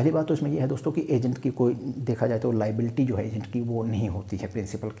जाती है। पहली बात तो इसमें यह है दोस्तों कि एजेंट की कोई देखा जाए तो लाइबिलिटी जो है एजेंट की वो नहीं होती है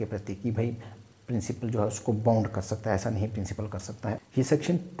प्रिंसिपल के प्रति, कि भाई प्रिंसिपल जो है उसको बाउंड कर सकता है, ऐसा नहीं प्रिंसिपल कर सकता है। ये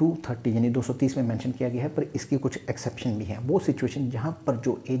सेक्शन 230 यानी 230 में मेंशन किया गया है, पर इसकी कुछ एक्सेप्शन भी है। वो सिचुएशन जहां पर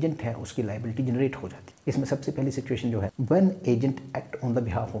जो एजेंट है उसकी लाइबिलिटी जनरेट हो जाती है। इसमें सबसे पहली सिचुएशन जो है, when agent act on the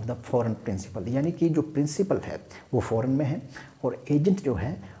behalf of the foreign principal, यानी कि जो प्रिंसिपल है वो फॉरेन में है और एजेंट जो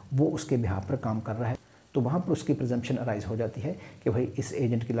है वो उसके बिहाफ पर काम कर रहा है, तो वहाँ पर उसकी प्रिजम्पशन अराइज हो जाती है कि भाई इस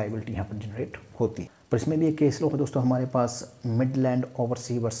एजेंट की लाइबिलिटी यहाँ पर जनरेट होती है। पर इसमें भी एक केस लो है दोस्तों हमारे पास, मिडलैंड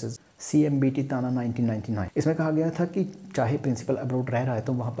ओवरसी वर्सेस CMBT ताना 1999। इसमें कहा गया था कि चाहे प्रिंसिपल अब्रोड रह रहा है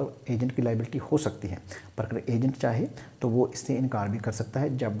तो वहाँ पर एजेंट की लाइबिलिटी हो सकती है, पर अगर एजेंट चाहे तो वो इससे इनकार भी कर सकता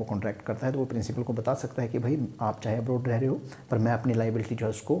है। जब वो कॉन्ट्रैक्ट करता है तो वो प्रिंसिपल को बता सकता है कि भाई आप चाहे अब्रोड रह रहे हो पर मैं अपनी लाइबिलिटी जो है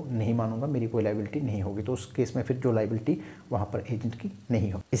उसको नहीं मानूंगा, मेरी कोई लाइबिलिटी नहीं होगी। तो उस केस में फिर जो लाइबिलिटी वहाँ पर एजेंट की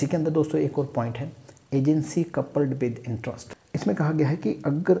नहीं हो। इसी के अंदर दोस्तों एक और पॉइंट है, एजेंसी कपल्ड विद इंटरेस्ट। इसमें कहा गया है कि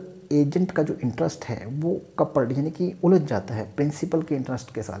अगर एजेंट का जो इंटरेस्ट है वो कपल्ड यानी कि उलझ जाता है प्रिंसिपल के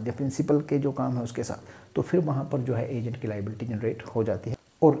इंटरेस्ट के साथ या प्रिंसिपल के जो काम है उसके साथ, तो फिर वहाँ पर जो है एजेंट की लाइबिलिटी जनरेट हो जाती है।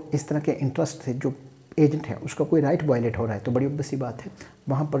 और इस तरह के इंटरेस्ट से जो एजेंट है उसका कोई राइट वायलेट हो रहा है तो बड़ी ऑब्वियस सी बात है,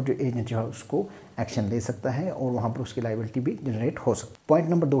 वहाँ पर जो एजेंट जो है उसको एक्शन ले सकता है और वहाँ पर उसकी लाइबिलिटी भी जनरेट हो सकती है। पॉइंट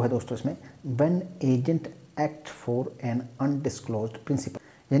नंबर 2 है दोस्तों इसमें, when agent act for an undisclosed principal,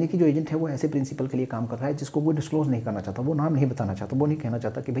 यानी कि जो एजेंट है वो ऐसे प्रिंसिपल के लिए काम कर रहा है जिसको वो डिस्क्लोज नहीं करना चाहता, वो नाम नहीं बताना चाहता, वो नहीं कहना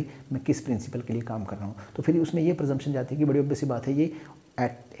चाहता कि भाई मैं किस प्रिंसिपल के लिए काम कर रहा हूँ। तो फिर उसमें ये प्रिजम्पशन जाती है कि बड़ी ऑब्वियस सी बात है ये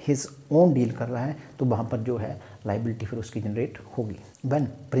एट हिज ओन डील कर रहा है, तो वहाँ पर जो है लाइबिलिटी फिर उसकी जनरेट होगी। व्हेन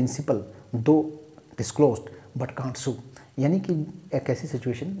प्रिंसिपल दो डिस्क्लोज्ड बट कांट सू, यानी कि एक ऐसी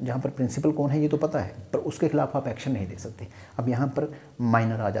सिचुएशन जहाँ पर प्रिंसिपल कौन है ये तो पता है पर उसके खिलाफ आप एक्शन नहीं ले सकते। अब यहाँ पर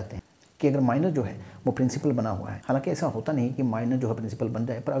माइनर आ जाते हैं कि अगर माइनर जो है वो प्रिंसिपल बना हुआ है, हालांकि ऐसा होता नहीं कि माइनर जो है प्रिंसिपल बन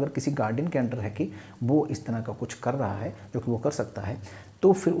जाए, पर अगर किसी गार्डियन के अंडर है कि वो इस तरह का कुछ कर रहा है जो कि वो कर सकता है,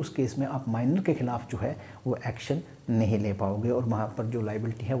 तो फिर उस केस में आप माइनर के खिलाफ जो है वो एक्शन नहीं ले पाओगे और वहाँ पर जो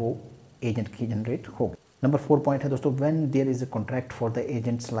लाइबिलिटी है वो एजेंट की जनरेट होगी। नंबर 4 पॉइंट है दोस्तों, when there is a contract for the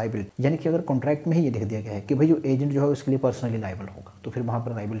agents liability, यानी कि अगर कॉन्ट्रैक्ट में ही ये लिख दिया गया है कि भाई जो एजेंट जो है उसके लिए पर्सनली लाइबल होगा, तो फिर वहाँ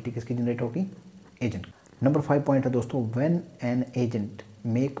पर लाइबिलिटी किसकी जनरेट होगी, एजेंट। नंबर 5 पॉइंट है दोस्तों, when an agent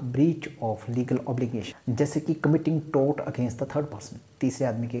make breach of legal obligation, जैसे कि committing tort against the third person, तीसरे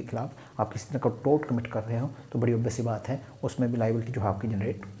आदमी के खिलाफ आप किसी तरह का टोर्ट कमिट कर रहे हो तो बड़ी ऑब्वियस सी बात है उसमें भी लाइबिलिटी जो है आपकी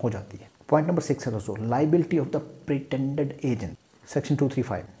जनरेट हो जाती है। पॉइंट नंबर 6 है दोस्तों, liability of the pretended agent, section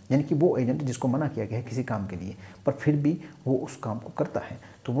 235, यानी कि वो एजेंट जिसको मना किया गया है किसी काम के लिए पर फिर भी वो उस काम को करता है,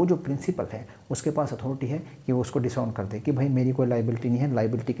 तो वो जो प्रिंसिपल है उसके पास अथॉरिटी है कि वो उसको डिसऑन कर दे कि भाई मेरी कोई लाइबिलिटी नहीं है,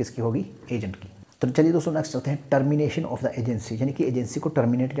 लाइबिलिटी किसकी होगी, एजेंट की। तो चलिए दोस्तों नेक्स्ट चलते हैं, टर्मिनेशन ऑफ द एजेंसी, यानी कि एजेंसी को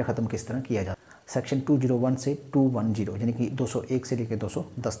टर्मिनेट या खत्म किस तरह किया जाता है। सेक्शन 201 से 210 यानी कि 201 से लेकर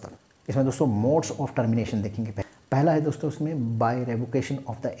 210 तक। इसमें दोस्तों मोड्स ऑफ टर्मिनेशन देखेंगे। पहला है दोस्तों उसमें bye revocation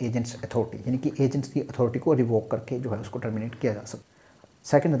of the agents authority, यानी कि एजेंट्स की अथॉरिटी को रिवोक करके जो है उसको टर्मिनेट किया जा सकता है।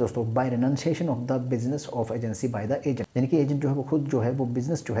 सेकंड है दोस्तों bye रेनंसिएशन of the business of agency by the agent, यानी कि एजेंट जो है वो खुद जो है वो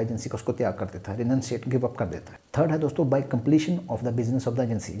बिजनेस जो है एजेंसी का उसको त्याग कर देता है, रेनंसिएट गिव अप कर देता है। थर्ड है दोस्तों bye completion of the business of the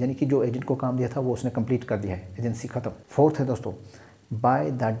agency, यानी कि जो एजेंट को काम दिया था वो उसने कंप्लीट कर दिया है, एजेंसी खत्म। फोर्थ है दोस्तों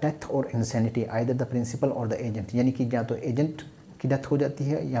बाय द डेथ और इंसैनिटी आइदर द प्रिंसिपल और द एजेंट, यानी कि या तो एजेंट की डेथ हो जाती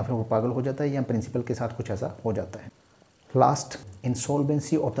है या फिर वो पागल हो जाता है या प्रिंसिपल के साथ कुछ ऐसा हो जाता है। Last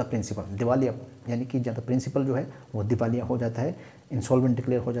insolvency of the principal, दिवालिया, यानी कि जब प्रिंसिपल जो है वो दिवालिया हो जाता है, इंसॉल्वेंट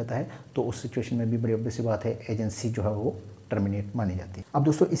डिक्लेयर हो जाता है, तो उस सिचुएशन में भी बड़ी ऑब्वियस सी बात है एजेंसी जो है वो टर्मिनेट मानी जाती है। अब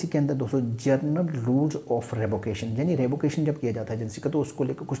दोस्तों इसी के अंदर दोस्तों जर्नल रूल्स ऑफ रेवोकेशन, यानी रेवोकेशन जब किया जाता है एजेंसी का तो उसको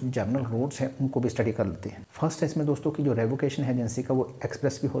लेकर कुछ जर्नल रूल्स हैं उनको भी स्टडी कर लेते हैं। फर्स्ट है इसमें दोस्तों कि जो रेवोकेशन है एजेंसी का वो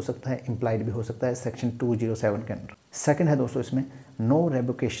एक्सप्रेस भी हो सकता है, इम्प्लाइड भी हो सकता है, सेक्शन 207 के अंदर। सेकंड है दोस्तों इसमें no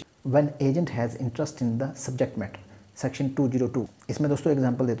revocation when agent has interest in the subject matter, section 202। इसमें दोस्तों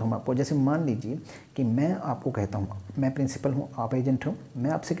एग्जांपल देता हूँ मैं आपको। जैसे मान लीजिए कि मैं आपको कहता हूँ, मैं प्रिंसिपल हूँ, आप एजेंट हो,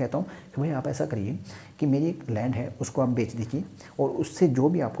 मैं आपसे कहता हूँ कि भाई आप ऐसा करिए कि मेरी एक लैंड है उसको आप बेच दीजिए और उससे जो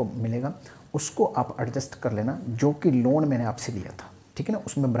भी आपको मिलेगा उसको आप एडजस्ट कर लेना, जो कि लोन मैंने आपसे लिया था, ठीक है ना,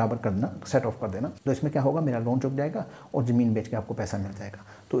 उसमें बराबर कर देना, सेट ऑफ कर देना। तो इसमें क्या होगा, मेरा लोन चुक जाएगा और ज़मीन बेच के आपको पैसा मिल जाएगा।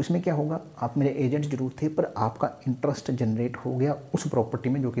 तो इसमें क्या होगा, आप मेरे एजेंट जरूर थे पर आपका इंटरेस्ट जनरेट हो गया उस प्रॉपर्टी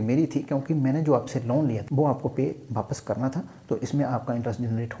में जो कि मेरी थी, क्योंकि मैंने जो आपसे लोन लिया था वो आपको पे वापस करना था। तो इसमें आपका इंटरेस्ट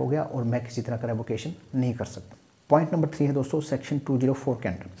जनरेट हो गया और मैं किसी तरह का रेवोकेशन नहीं कर सकता। पॉइंट नंबर 3 है दोस्तों सेक्शन 204 के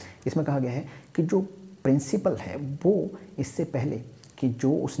अंडर। इसमें कहा गया है कि जो प्रिंसिपल है वो इससे पहले कि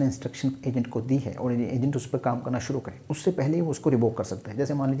जो उसने इंस्ट्रक्शन एजेंट को दी है और एजेंट उस पर काम करना शुरू करे, उससे पहले ही वो उसको रिवोक कर सकता है।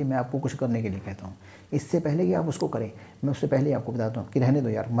 जैसे मान लीजिए मैं आपको कुछ करने के लिए कहता हूँ, इससे पहले कि आप उसको करें मैं उससे पहले ही आपको बताता हूँ कि रहने दो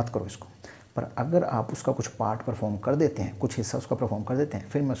यार, मत करो इसको। पर अगर आप उसका कुछ पार्ट परफॉर्म कर देते हैं, कुछ हिस्सा उसका परफॉर्म कर देते हैं,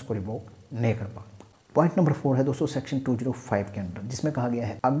 फिर मैं उसको रिवोक नहीं कर पाता। पॉइंट नंबर 4 है दोस्तों सेक्शन 205 के अंडर, जिसमें कहा गया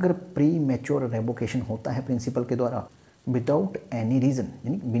है अगर प्री मैच्योर रेवोकेशन होता है प्रिंसिपल के द्वारा विदाउट एनी रीज़न,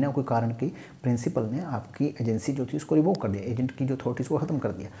 यानी बिना कोई कारण के प्रिंसिपल ने आपकी एजेंसी जो थी उसको रिवोक कर दिया, एजेंट की जो अथॉरिटीज़ को ख़त्म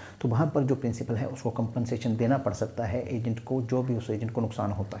कर दिया, तो वहाँ पर जो प्रिंसिपल है उसको कंपनसेशन देना पड़ सकता है एजेंट को, जो भी उस एजेंट को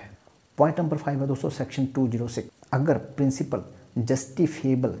नुकसान होता है। पॉइंट नंबर 5 है दोस्तों सेक्शन 206। अगर प्रिंसिपल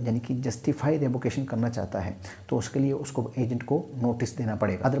जस्टिफिएबल यानी कि जस्टिफाई रेवोकेशन करना चाहता है तो उसके लिए उसको एजेंट को नोटिस देना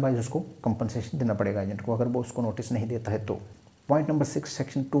पड़ेगा, अदरवाइज उसको कंपनसेशन देना पड़ेगा एजेंट को, अगर वो उसको नोटिस नहीं देता है तो। Point number 6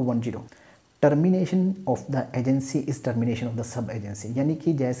 section 210, termination of the agency is termination of the sub agency, यानी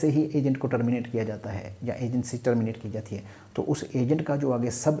कि जैसे ही एजेंट को टर्मिनेट किया जाता है या एजेंसी टर्मिनेट की जाती है तो उस एजेंट का जो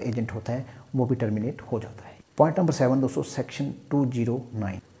आगे सब एजेंट होता है वो भी टर्मिनेट हो जाता है। पॉइंट नंबर 7 दोस्तों सेक्शन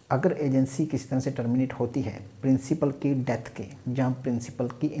 209, अगर एजेंसी किसी तरह से टर्मिनेट होती है प्रिंसिपल की डेथ के या प्रिंसिपल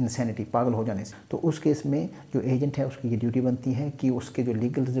की इंसैनिटी, पागल हो जाने से, तो उस केस में जो एजेंट है उसकी ये ड्यूटी बनती है कि उसके जो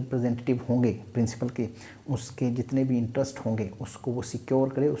लीगल रिप्रेजेंटेटिव होंगे प्रिंसिपल के, उसके जितने भी इंटरेस्ट होंगे उसको वो सिक्योर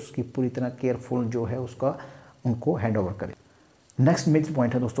करे, उसकी पूरी तरह केयरफुल जो है उसका उनको हैंड ओवर करे। नेक्स्ट मेजर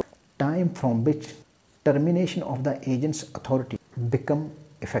पॉइंट है दोस्तों time from which termination of the agents authority become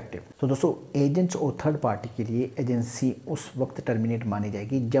effective. तो दोस्तों एजेंट्स और थर्ड पार्टी के लिए एजेंसी उस वक्त टर्मिनेट मानी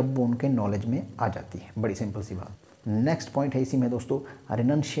जाएगी जब वो उनके नॉलेज में आ जाती है, बड़ी सिंपल सी बात। नेक्स्ट पॉइंट है इसी में दोस्तों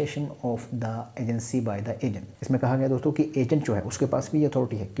रिनंशिएशन of the agency by the agent. इसमें कहा गया दोस्तों कि एजेंट जो है उसके पास भी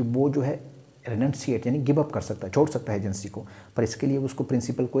अथॉरिटी है कि वो जो है रिनंशिएट यानी गिव अप कर सकता है, छोड़ सकता है एजेंसी को, पर इसके लिए उसको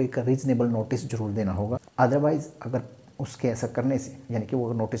प्रिंसिपल को एक रीजनेबल नोटिस जरूर देना होगा। अदरवाइज अगर उसके ऐसा करने से यानी कि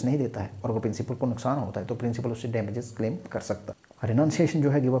वो नोटिस नहीं देता है और अगर प्रिंसिपल को नुकसान होता है तो प्रिंसिपल उससे डैमेजेस क्लेम कर सकता है। रिनंशिएशन जो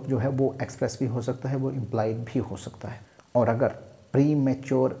है गिव अप जो है वो एक्सप्रेस भी हो सकता है, वो इम्प्लाइड भी हो सकता है। और अगर प्री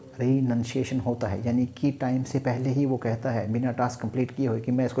मैच्योर रिनंशिएशन होता है यानी कि टाइम से पहले ही वो कहता है बिना टास्क कंप्लीट किए हुए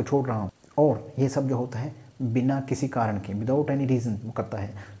कि मैं इसको छोड़ रहा हूँ, और ये सब जो होता है बिना किसी कारण के विदाउट एनी रीज़न वो करता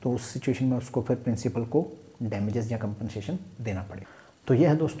है, तो उस सिचुएशन में उसको फिर प्रिंसिपल को डैमेजेस या कंपनसेशन देना पड़ेगा। तो यह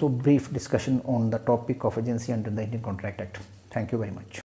है दोस्तों brief discussion on the topic of agency under the Indian contract act. Thank you very much.